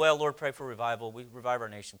just well, Lord, pray for revival. We revive our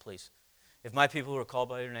nation, please. If my people who are called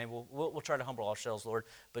by your name, we'll try to humble ourselves, Lord.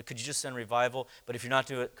 But could you just send revival? But if you're not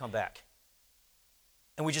doing it, come back.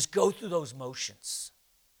 And we just go through those motions.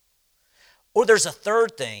 Or there's a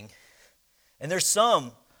third thing, and there's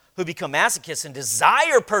some who become masochists and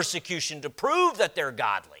desire persecution to prove that they're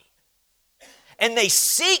godly. And they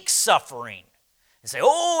seek suffering and say,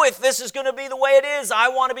 oh, if this is going to be the way it is, I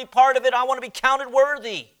want to be part of it. I want to be counted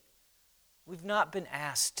worthy. We've not been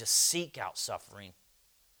asked to seek out suffering.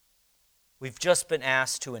 We've just been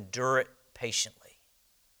asked to endure it patiently.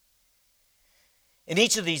 In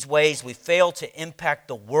each of these ways, we fail to impact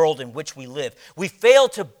the world in which we live. We fail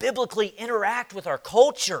to biblically interact with our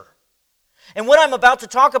culture. And what I'm about to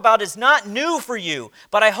talk about is not new for you,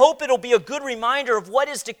 but I hope it'll be a good reminder of what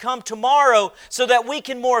is to come tomorrow so that we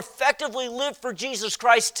can more effectively live for Jesus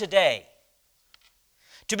Christ today.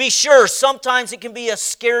 To be sure, sometimes it can be a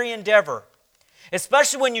scary endeavor,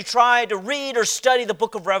 especially when you try to read or study the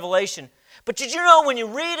book of Revelation. But did you know when you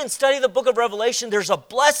read and study the book of Revelation, there's a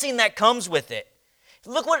blessing that comes with it.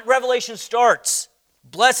 Look what Revelation starts.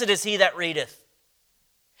 Blessed is he that readeth.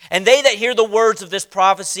 And they that hear the words of this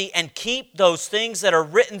prophecy and keep those things that are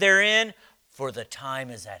written therein, for the time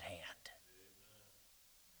is at hand.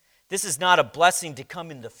 This is not a blessing to come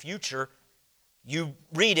in the future. You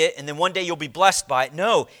read it and then one day you'll be blessed by it.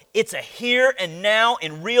 No, it's a here and now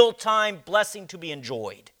in real time blessing to be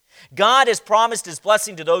enjoyed. God has promised his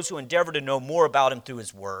blessing to those who endeavor to know more about him through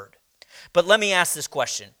his word. But let me ask this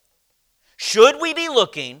question. Should we be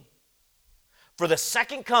looking for the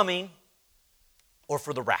second coming or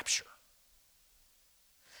for the rapture?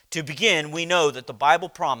 To begin, we know that the Bible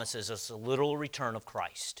promises us a literal return of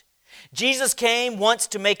Christ. Jesus came once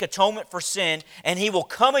to make atonement for sin, and he will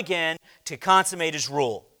come again to consummate his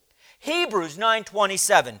rule. Hebrews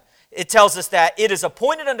 9:27, it tells us that it is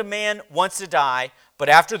appointed unto man once to die, but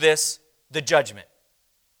after this, the judgment.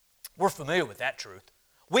 We're familiar with that truth.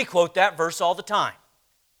 We quote that verse all the time.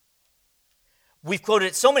 We've quoted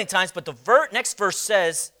it so many times, but the next verse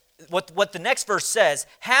says, what the next verse says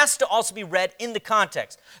has to also be read in the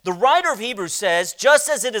context. The writer of Hebrews says, just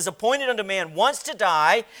as it is appointed unto man once to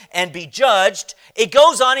die and be judged, it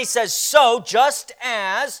goes on, he says, so just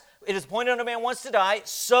as it is appointed unto man once to die,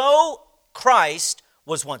 so Christ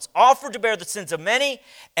was once offered to bear the sins of many,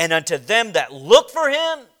 and unto them that look for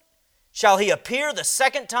him shall he appear the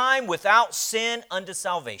second time without sin unto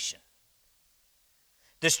salvation.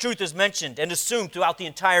 This truth is mentioned and assumed throughout the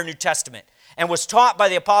entire New Testament and was taught by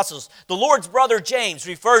the apostles. The Lord's brother James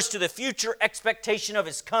refers to the future expectation of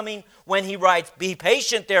his coming when he writes, be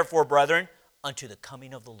patient, therefore, brethren, unto the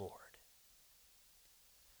coming of the Lord.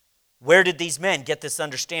 Where did these men get this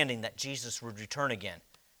understanding that Jesus would return again?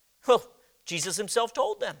 Well, Jesus himself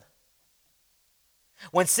told them.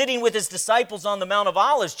 When sitting with his disciples on the Mount of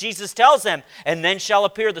Olives, Jesus tells them, and then shall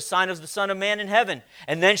appear the sign of the Son of Man in heaven,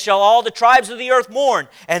 and then shall all the tribes of the earth mourn,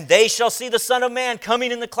 and they shall see the Son of Man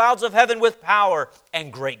coming in the clouds of heaven with power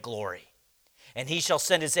and great glory. And he shall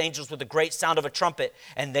send his angels with a great sound of a trumpet,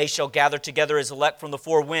 and they shall gather together his elect from the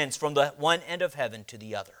four winds, from the one end of heaven to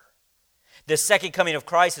the other. This second coming of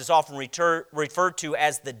Christ is often referred to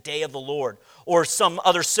as the day of the Lord, or some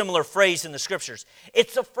other similar phrase in the Scriptures.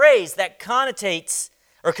 It's a phrase that connotes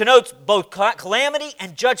both calamity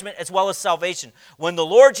and judgment as well as salvation. When the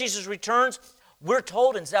Lord Jesus returns, we're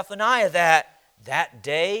told in Zephaniah that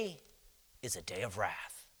day is a day of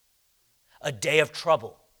wrath, a day of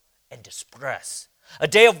trouble and distress, a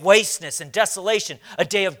day of wasteness and desolation, a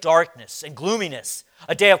day of darkness and gloominess,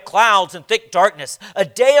 a day of clouds and thick darkness, a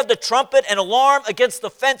day of the trumpet and alarm against the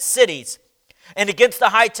fenced cities and against the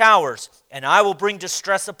high towers. And I will bring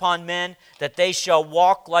distress upon men, that they shall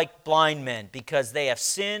walk like blind men, because they have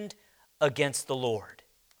sinned against the Lord.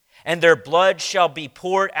 And their blood shall be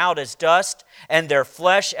poured out as dust, and their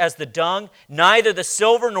flesh as the dung. Neither the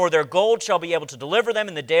silver nor their gold shall be able to deliver them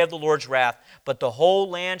in the day of the Lord's wrath. But the whole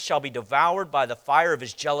land shall be devoured by the fire of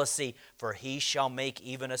his jealousy, for he shall make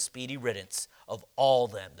even a speedy riddance of all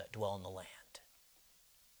them that dwell in the land.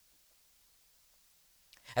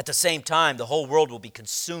 At the same time, the whole world will be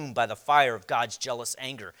consumed by the fire of God's jealous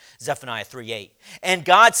anger. Zephaniah 3:8. And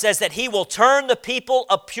God says that he will turn the people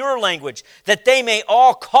of pure language, that they may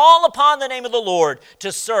all call upon the name of the Lord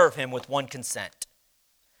to serve him with one consent.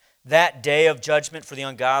 That day of judgment for the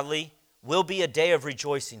ungodly will be a day of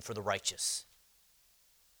rejoicing for the righteous.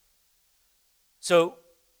 So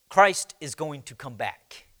Christ is going to come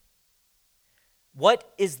back.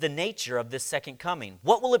 What is the nature of this second coming?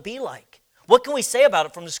 What will it be like? What can we say about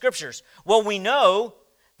it from the Scriptures? Well, we know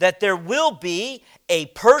that there will be a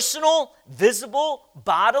personal, visible,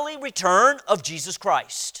 bodily return of Jesus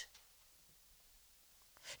Christ.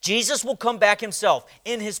 Jesus will come back himself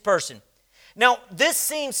in his person. Now, this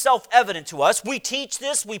seems self-evident to us. We teach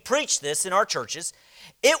this, we preach this in our churches.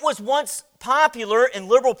 It was once popular in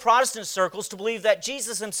liberal Protestant circles to believe that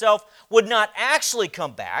Jesus himself would not actually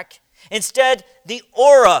come back. Instead, the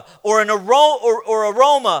aura or an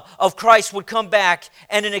aroma of Christ would come back,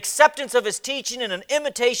 and an acceptance of his teaching and an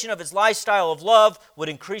imitation of his lifestyle of love would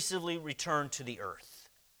increasingly return to the earth.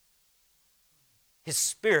 His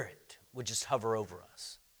Spirit would just hover over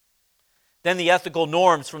us. Then the ethical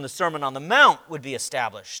norms from the Sermon on the Mount would be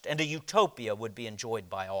established, and a utopia would be enjoyed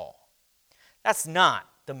by all. That's not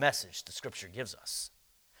the message the Scripture gives us.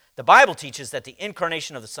 The Bible teaches that the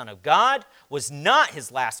incarnation of the Son of God was not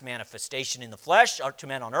his last manifestation in the flesh to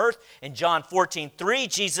men on earth. In John 14:3,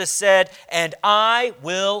 Jesus said, "And I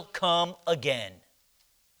will come again."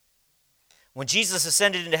 When Jesus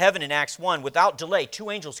ascended into heaven in Acts 1, without delay,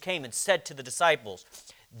 two angels came and said to the disciples,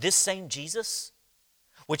 "This same Jesus,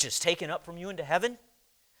 which is taken up from you into heaven,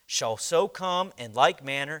 shall so come in like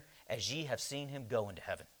manner as ye have seen him go into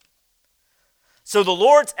heaven." So the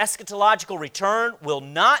Lord's eschatological return will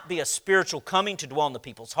not be a spiritual coming to dwell in the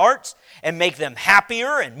people's hearts and make them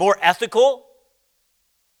happier and more ethical.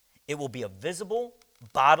 It will be a visible,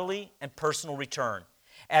 bodily, and personal return.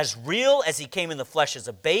 As real as he came in the flesh as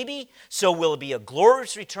a baby, so will it be a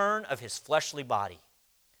glorious return of his fleshly body.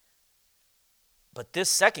 But this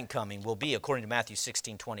second coming will be, according to Matthew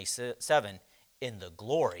 16:27, in the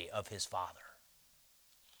glory of his Father.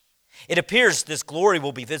 It appears this glory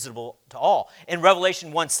will be visible to all. In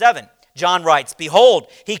Revelation 1:7, John writes, "Behold,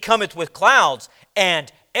 he cometh with clouds, and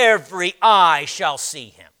every eye shall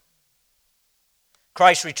see him."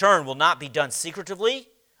 Christ's return will not be done secretively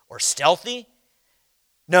or stealthy.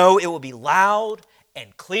 No, it will be loud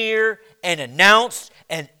and clear and announced,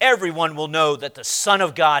 and everyone will know that the Son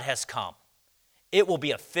of God has come. It will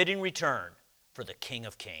be a fitting return for the King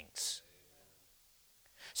of Kings.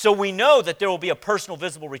 So we know that there will be a personal,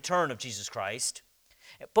 visible return of Jesus Christ,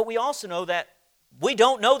 but we also know that we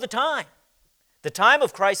don't know the time. The time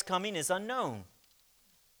of Christ's coming is unknown.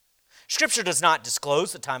 Scripture does not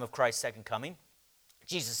disclose the time of Christ's second coming.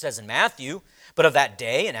 Jesus says in Matthew, "But of that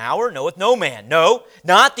day and hour knoweth no man, no,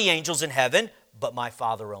 not the angels in heaven, but my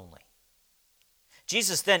Father only."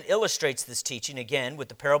 Jesus then illustrates this teaching again with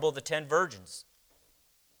the parable of the 10 virgins.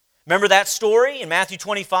 Remember that story in Matthew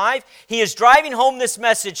 25? He is driving home this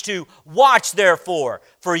message to watch therefore,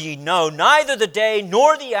 for ye know neither the day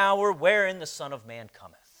nor the hour wherein the Son of Man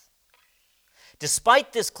cometh.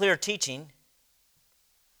 Despite this clear teaching,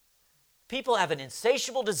 people have an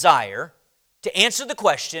insatiable desire to answer the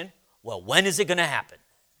question, well, when is it going to happen?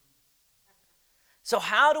 So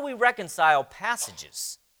how do we reconcile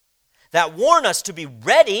passages that warn us to be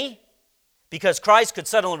ready because Christ could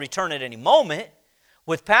suddenly return at any moment,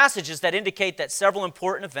 with passages that indicate that several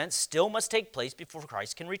important events still must take place before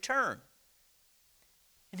Christ can return?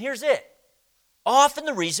 And here's it. Often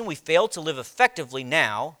the reason we fail to live effectively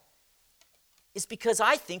now is because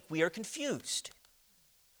I think we are confused.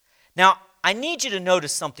 Now, I need you to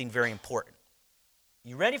notice something very important.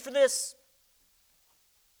 You ready for this?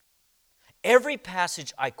 Every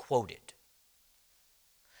passage I quoted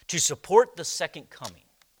to support the second coming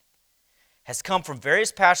has come from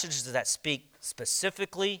various passages that speak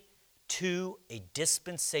specifically to a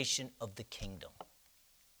dispensation of the kingdom.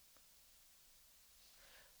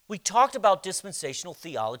 We talked about dispensational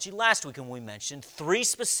theology last week, and we mentioned 3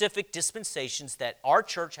 specific dispensations that our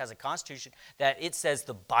church has a constitution that it says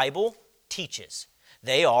the Bible teaches.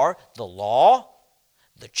 They are the law,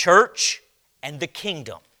 the church, and the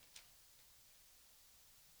kingdom.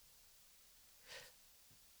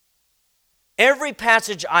 Every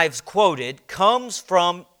passage I've quoted comes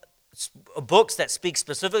from books that speak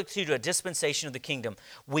specifically to a dispensation of the kingdom.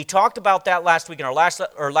 We talked about that last week in our last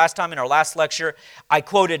time in our last lecture. I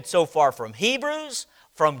quoted so far from Hebrews,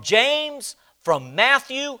 from James, from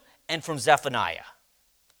Matthew, and from Zephaniah.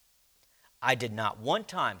 I did not one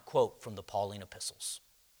time quote from the Pauline epistles.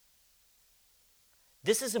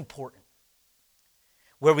 This is important.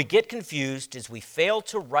 Where we get confused is we fail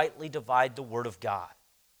to rightly divide the Word of God.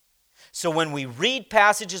 So when we read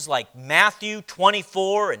passages like Matthew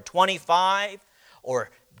 24 and 25 or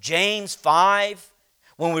James 5,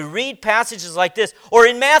 when we read passages like this, or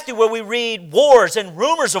in Matthew where we read wars and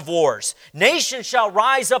rumors of wars, nation shall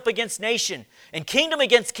rise up against nation and kingdom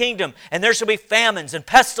against kingdom, and there shall be famines and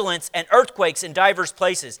pestilence and earthquakes in divers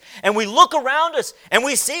places. And we look around us and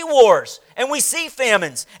we see wars and we see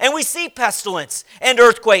famines and we see pestilence and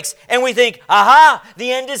earthquakes, and we think, aha,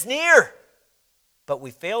 the end is near. But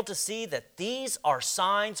we fail to see that these are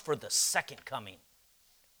signs for the second coming.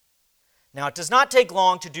 Now, it does not take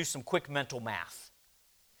long to do some quick mental math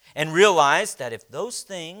and realize that if those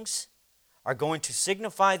things are going to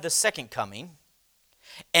signify the second coming,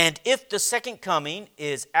 and if the second coming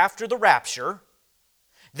is after the rapture,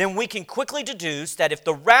 then we can quickly deduce that if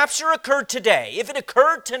the rapture occurred today, if it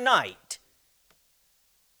occurred tonight,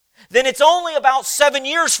 then it's only about 7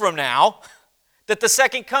 years from now that the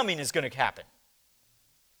second coming is going to happen.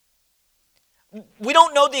 We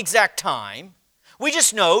don't know the exact time. We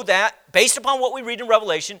just know that, based upon what we read in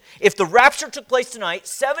Revelation, if the rapture took place tonight,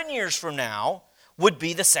 7 years from now would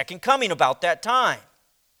be the second coming about that time.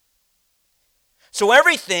 So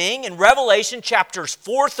everything in Revelation chapters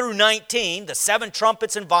 4 through 19, the 7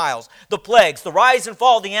 trumpets and vials, the plagues, the rise and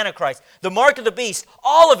fall of the Antichrist, the mark of the beast,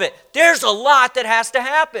 all of it, there's a lot that has to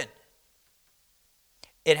happen.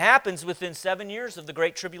 It happens within 7 years of the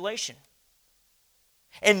Great Tribulation.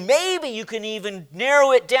 And maybe you can even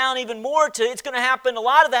narrow it down even more to it's going to happen, a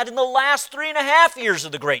lot of that, in the last 3.5 years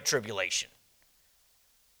of the Great Tribulation.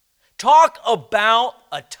 Talk about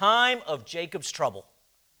a time of Jacob's trouble.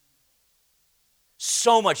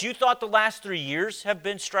 So much. You thought the last 3 years have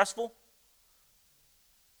been stressful?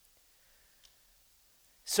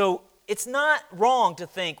 So it's not wrong to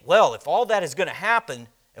think, well, if all that is going to happen,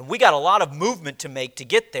 and we got a lot of movement to make to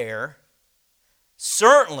get there,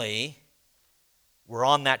 certainly we're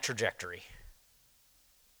on that trajectory.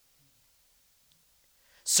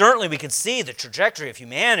 Certainly we can see the trajectory of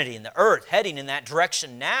humanity and the earth heading in that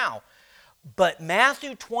direction now. But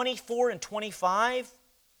Matthew 24 and 25,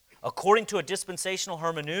 according to a dispensational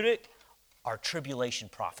hermeneutic, are tribulation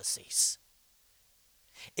prophecies.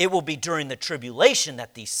 It will be during the tribulation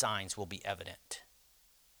that these signs will be evident.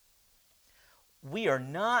 We are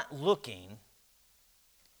not looking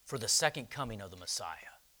for the second coming of the Messiah.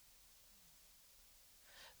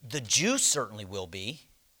 The Jews certainly will be,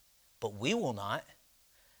 but we will not.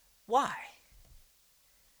 Why?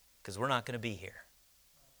 Because we're not going to be here.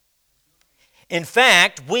 In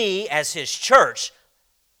fact, we as His church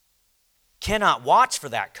cannot watch for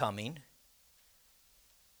that coming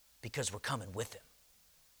because we're coming with Him.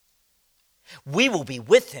 We will be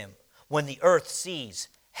with Him when the earth sees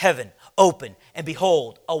heaven open, and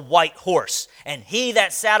behold, a white horse. And He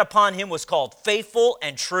that sat upon him was called Faithful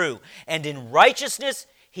and True, and in righteousness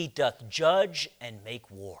He doth judge and make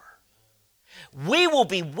war. We will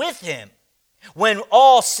be with Him when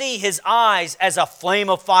all see His eyes as a flame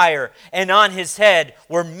of fire, and on His head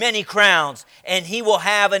were many crowns, and He will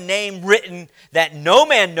have a name written that no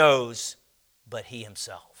man knows but He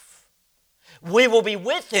Himself. We will be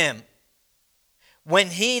with Him when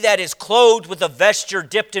He that is clothed with a vesture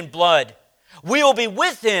dipped in blood. We will be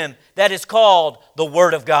with Him that is called the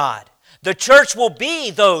Word of God. The church will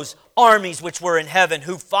be those armies which were in heaven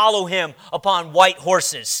who follow Him upon white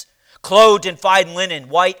horses, clothed in fine linen,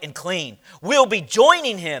 white and clean. We'll be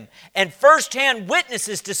joining Him, and first-hand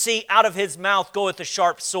witnesses to see out of His mouth goeth a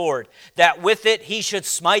sharp sword, that with it He should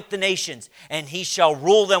smite the nations, and He shall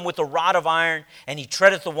rule them with a rod of iron, and He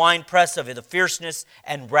treadeth the winepress of the fierceness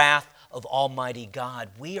and wrath of Almighty God.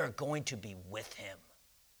 We are going to be with Him.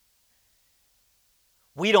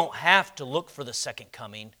 We don't have to look for the second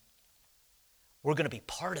coming. We're going to be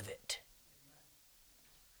part of it.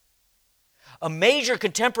 A major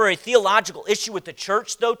contemporary theological issue with the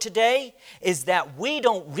church, though, today is that we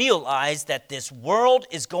don't realize that this world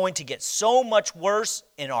is going to get so much worse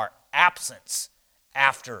in our absence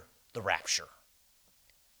after the rapture.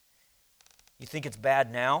 You think it's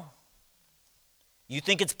bad now? You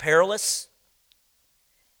think it's perilous?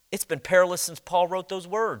 It's been perilous since Paul wrote those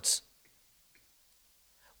words.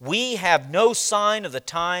 We have no sign of the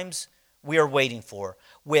times we are waiting for.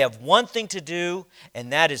 We have one thing to do,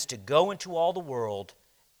 and that is to go into all the world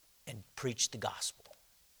and preach the gospel.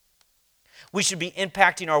 We should be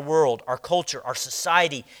impacting our world, our culture, our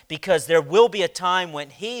society, because there will be a time when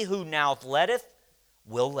he who now letteth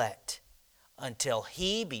will let, until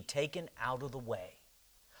he be taken out of the way.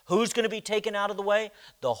 Who's going to be taken out of the way?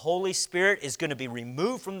 The Holy Spirit is going to be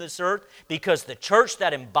removed from this earth, because the church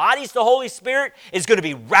that embodies the Holy Spirit is going to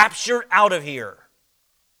be raptured out of here.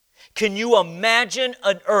 Can you imagine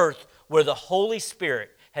an earth where the Holy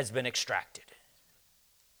Spirit has been extracted?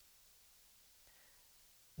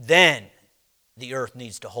 Then the earth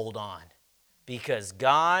needs to hold on, because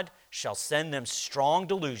God shall send them strong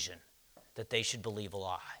delusion that they should believe a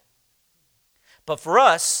lie. But for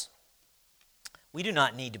us, we do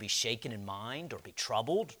not need to be shaken in mind or be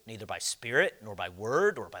troubled, neither by spirit, nor by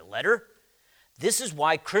word, or by letter. This is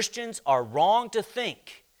why Christians are wrong to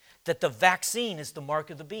think that the vaccine is the mark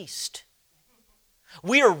of the beast.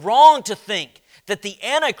 We are wrong to think that the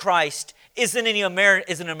Antichrist is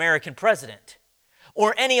an American president,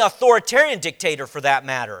 or any authoritarian dictator for that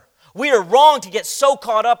matter. We are wrong to get so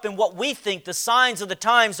caught up in what we think the signs of the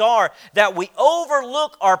times are that we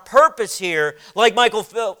overlook our purpose here, like Michael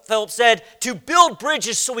Phillips said, to build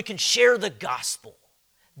bridges so we can share the gospel.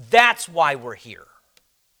 That's why we're here.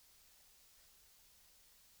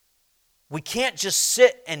 We can't just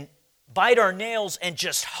sit and bite our nails and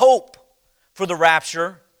just hope for the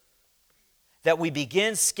rapture, that we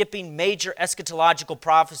begin skipping major eschatological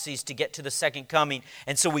prophecies to get to the second coming.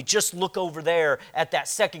 And so we just look over there at that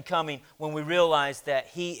second coming when we realize that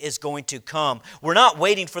he is going to come. We're not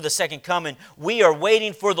waiting for the second coming. We are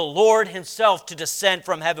waiting for the Lord himself to descend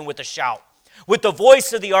from heaven with a shout, with the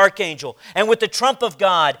voice of the archangel, and with the trump of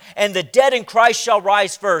God, and the dead in Christ shall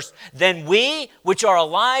rise first. Then we, which are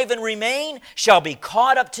alive and remain, shall be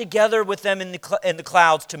caught up together with them in the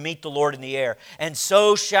clouds to meet the Lord in the air. And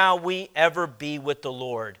so shall we ever be with the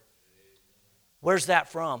Lord. Where's that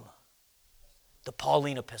from? The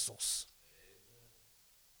Pauline epistles.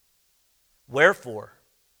 Wherefore,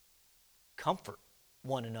 comfort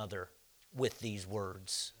one another with these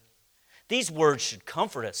words. These words should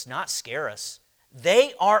comfort us, not scare us.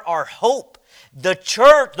 They are our hope. The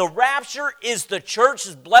church, the rapture is the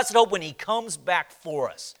church's blessed hope when he comes back for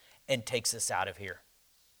us and takes us out of here.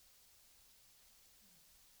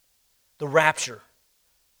 The rapture,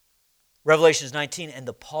 Revelation 19 and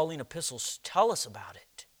the Pauline epistles tell us about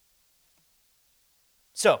it.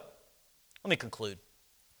 So, let me conclude.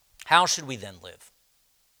 How should we then live?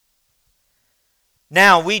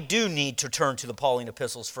 Now, we do need to turn to the Pauline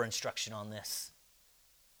epistles for instruction on this.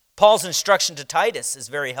 Paul's instruction to Titus is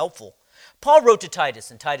very helpful. Paul wrote to Titus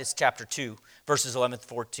in Titus chapter 2, verses 11 to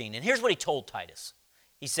 14. And here's what he told Titus.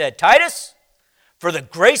 He said, Titus, for the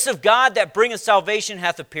grace of God that bringeth salvation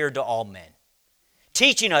hath appeared to all men,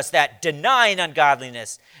 teaching us that, denying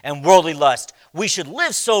ungodliness and worldly lust, we should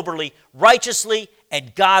live soberly, righteously,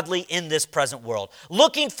 and godly in this present world,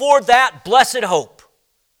 looking for that blessed hope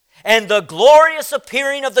and the glorious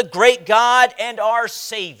appearing of the great God and our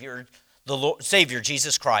Savior, the Lord, Savior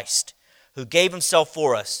Jesus Christ, who gave himself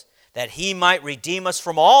for us, that he might redeem us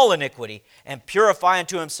from all iniquity and purify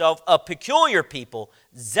unto himself a peculiar people,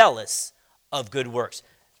 zealous of good works,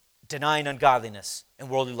 denying ungodliness and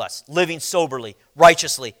worldly lust, living soberly,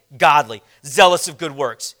 righteously, godly, zealous of good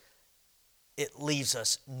works. It leaves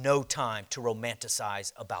us no time to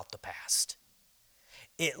romanticize about the past.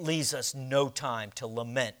 It leaves us no time to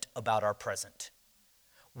lament about our present.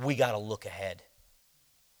 We got to look ahead.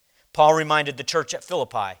 Paul reminded the church at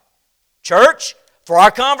Philippi, church, for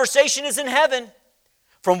our conversation is in heaven,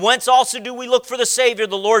 from whence also do we look for the Savior,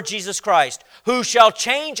 the Lord Jesus Christ, who shall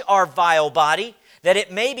change our vile body, that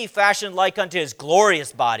it may be fashioned like unto his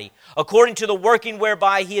glorious body, according to the working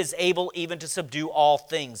whereby he is able even to subdue all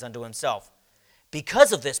things unto himself.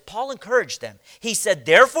 Because of this, Paul encouraged them. He said,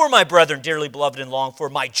 therefore, my brethren, dearly beloved and longed for,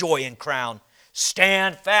 my joy and crown,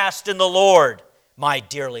 stand fast in the Lord, my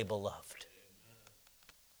dearly beloved.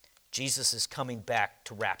 Jesus is coming back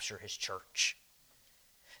to rapture his church.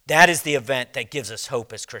 That is the event that gives us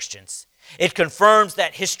hope as Christians. It confirms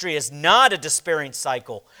that history is not a despairing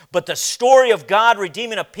cycle, but the story of God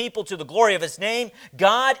redeeming a people to the glory of his name.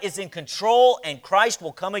 God is in control, and Christ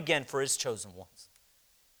will come again for his chosen ones.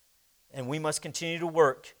 And we must continue to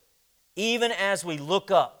work, even as we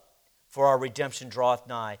look up, for our redemption draweth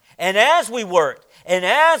nigh. And as we work, and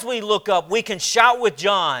as we look up, we can shout with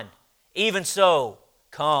John, even so,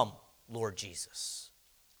 Come, Lord Jesus.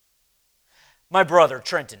 My brother,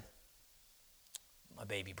 Trenton, my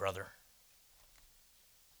baby brother,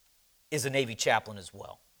 is a Navy chaplain as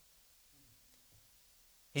well.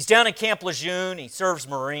 He's down in Camp Lejeune. He serves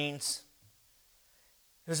Marines.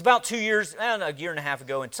 It was about 2 years, a year and a half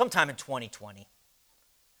ago, and sometime in 2020.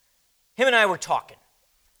 Him and I were talking.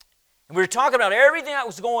 And we were talking about everything that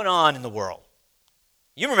was going on in the world.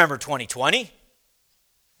 You remember 2020.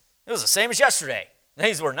 It was the same as yesterday.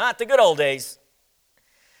 These were not the good old days.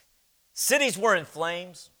 Cities were in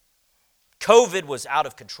flames. COVID was out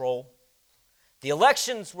of control. The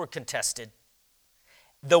elections were contested.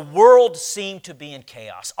 The world seemed to be in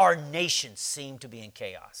chaos. Our nation seemed to be in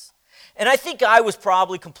chaos. And I think I was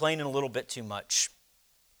probably complaining a little bit too much,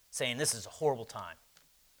 saying this is a horrible time.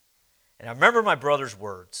 And I remember my brother's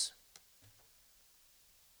words.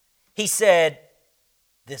 He said,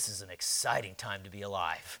 this is an exciting time to be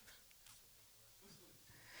alive.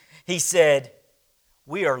 He said,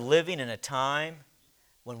 we are living in a time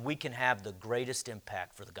when we can have the greatest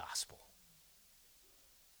impact for the gospel.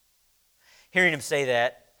 Hearing him say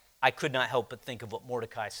that, I could not help but think of what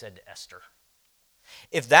Mordecai said to Esther.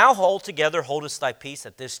 If thou altogether holdest thy peace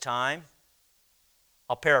at this time,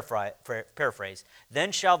 I'll paraphrase,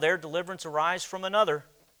 then shall their deliverance arise from another.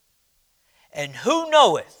 And who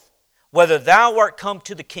knoweth whether thou art come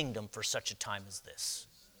to the kingdom for such a time as this?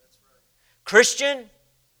 Christian,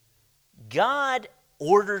 God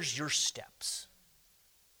orders your steps.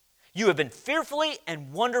 You have been fearfully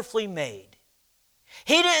and wonderfully made.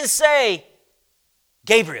 He didn't say,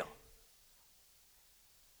 Gabriel,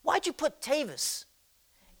 why'd you put Tavis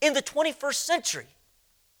in the 21st century?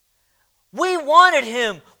 We wanted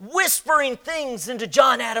him whispering things into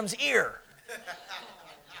John Adams' ear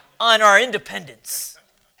on our independence.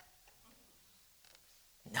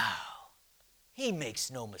 No, he makes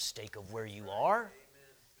no mistake of where you are.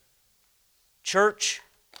 Church,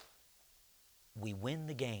 we win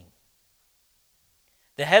the game.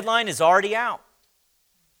 The headline is already out.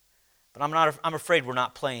 But I'm afraid we're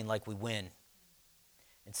not playing like we win.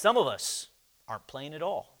 And some of us aren't playing at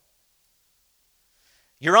all.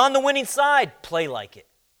 You're on the winning side, play like it.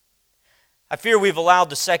 I fear we've allowed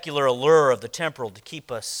the secular allure of the temporal to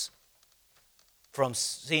keep us from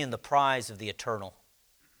seeing the prize of the eternal.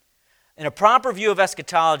 And a proper view of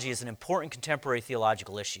eschatology is an important contemporary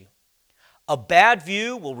theological issue. A bad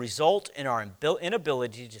view will result in our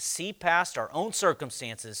inability to see past our own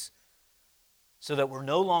circumstances so that we're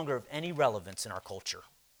no longer of any relevance in our culture.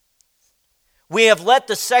 We have let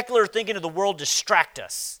the secular thinking of the world distract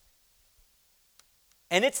us.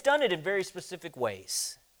 And it's done it in very specific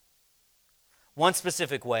ways. One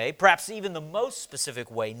specific way, perhaps even the most specific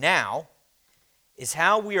way now, is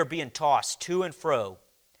how we are being tossed to and fro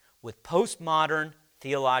with postmodern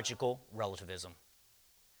theological relativism.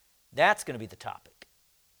 That's going to be the topic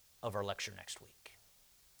of our lecture next week.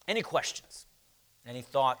 Any questions? Any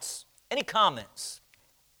thoughts? Any comments?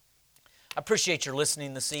 I appreciate your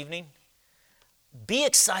listening this evening. Be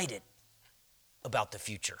excited about the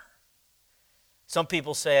future. Some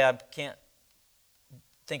people say I can't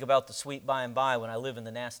think about the sweet by and by when I live in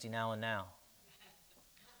the nasty now and now.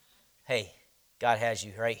 Hey, God has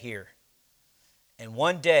you right here. And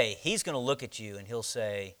one day, He's going to look at you and He'll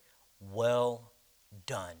say, well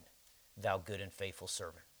done, thou good and faithful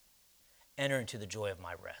servant. Enter into the joy of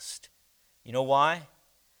my rest. You know why?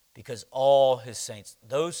 Because all His saints,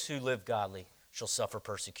 those who live godly, shall suffer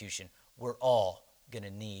persecution. We're all going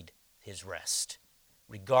to need His rest,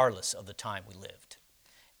 regardless of the time we lived.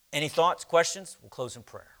 Any thoughts, questions? We'll close in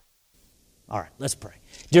prayer. All right, let's pray.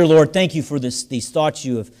 Dear Lord, thank you for these thoughts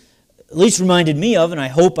you have at least reminded me of, and I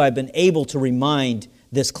hope I've been able to remind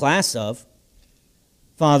this class of.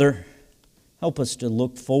 Father, help us to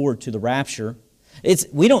look forward to the rapture.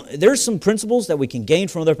 There's some principles that we can gain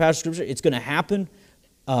from other passages of Scripture. It's going to happen,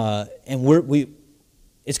 and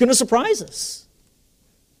it's going to surprise us.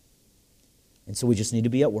 And so we just need to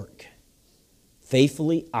be at work,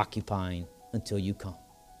 faithfully occupying until you come.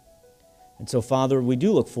 And so, Father, we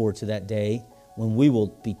do look forward to that day when we will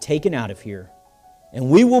be taken out of here, and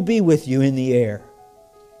we will be with you in the air.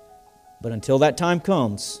 But until that time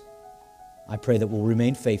comes, I pray that we'll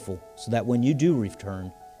remain faithful so that when you do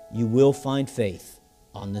return, you will find faith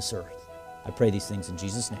on this earth. I pray these things in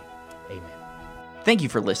Jesus' name. Amen. Thank you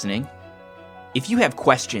for listening. If you have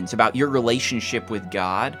questions about your relationship with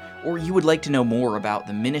God, or you would like to know more about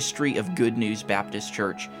the ministry of Good News Baptist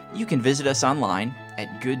Church, you can visit us online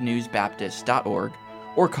at goodnewsbaptist.org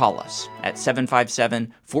or call us at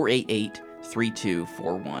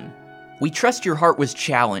 757-488-3241. We trust your heart was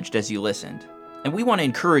challenged as you listened, and we want to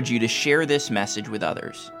encourage you to share this message with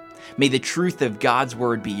others. May the truth of God's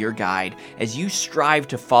Word be your guide as you strive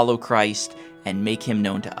to follow Christ and make Him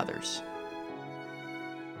known to others.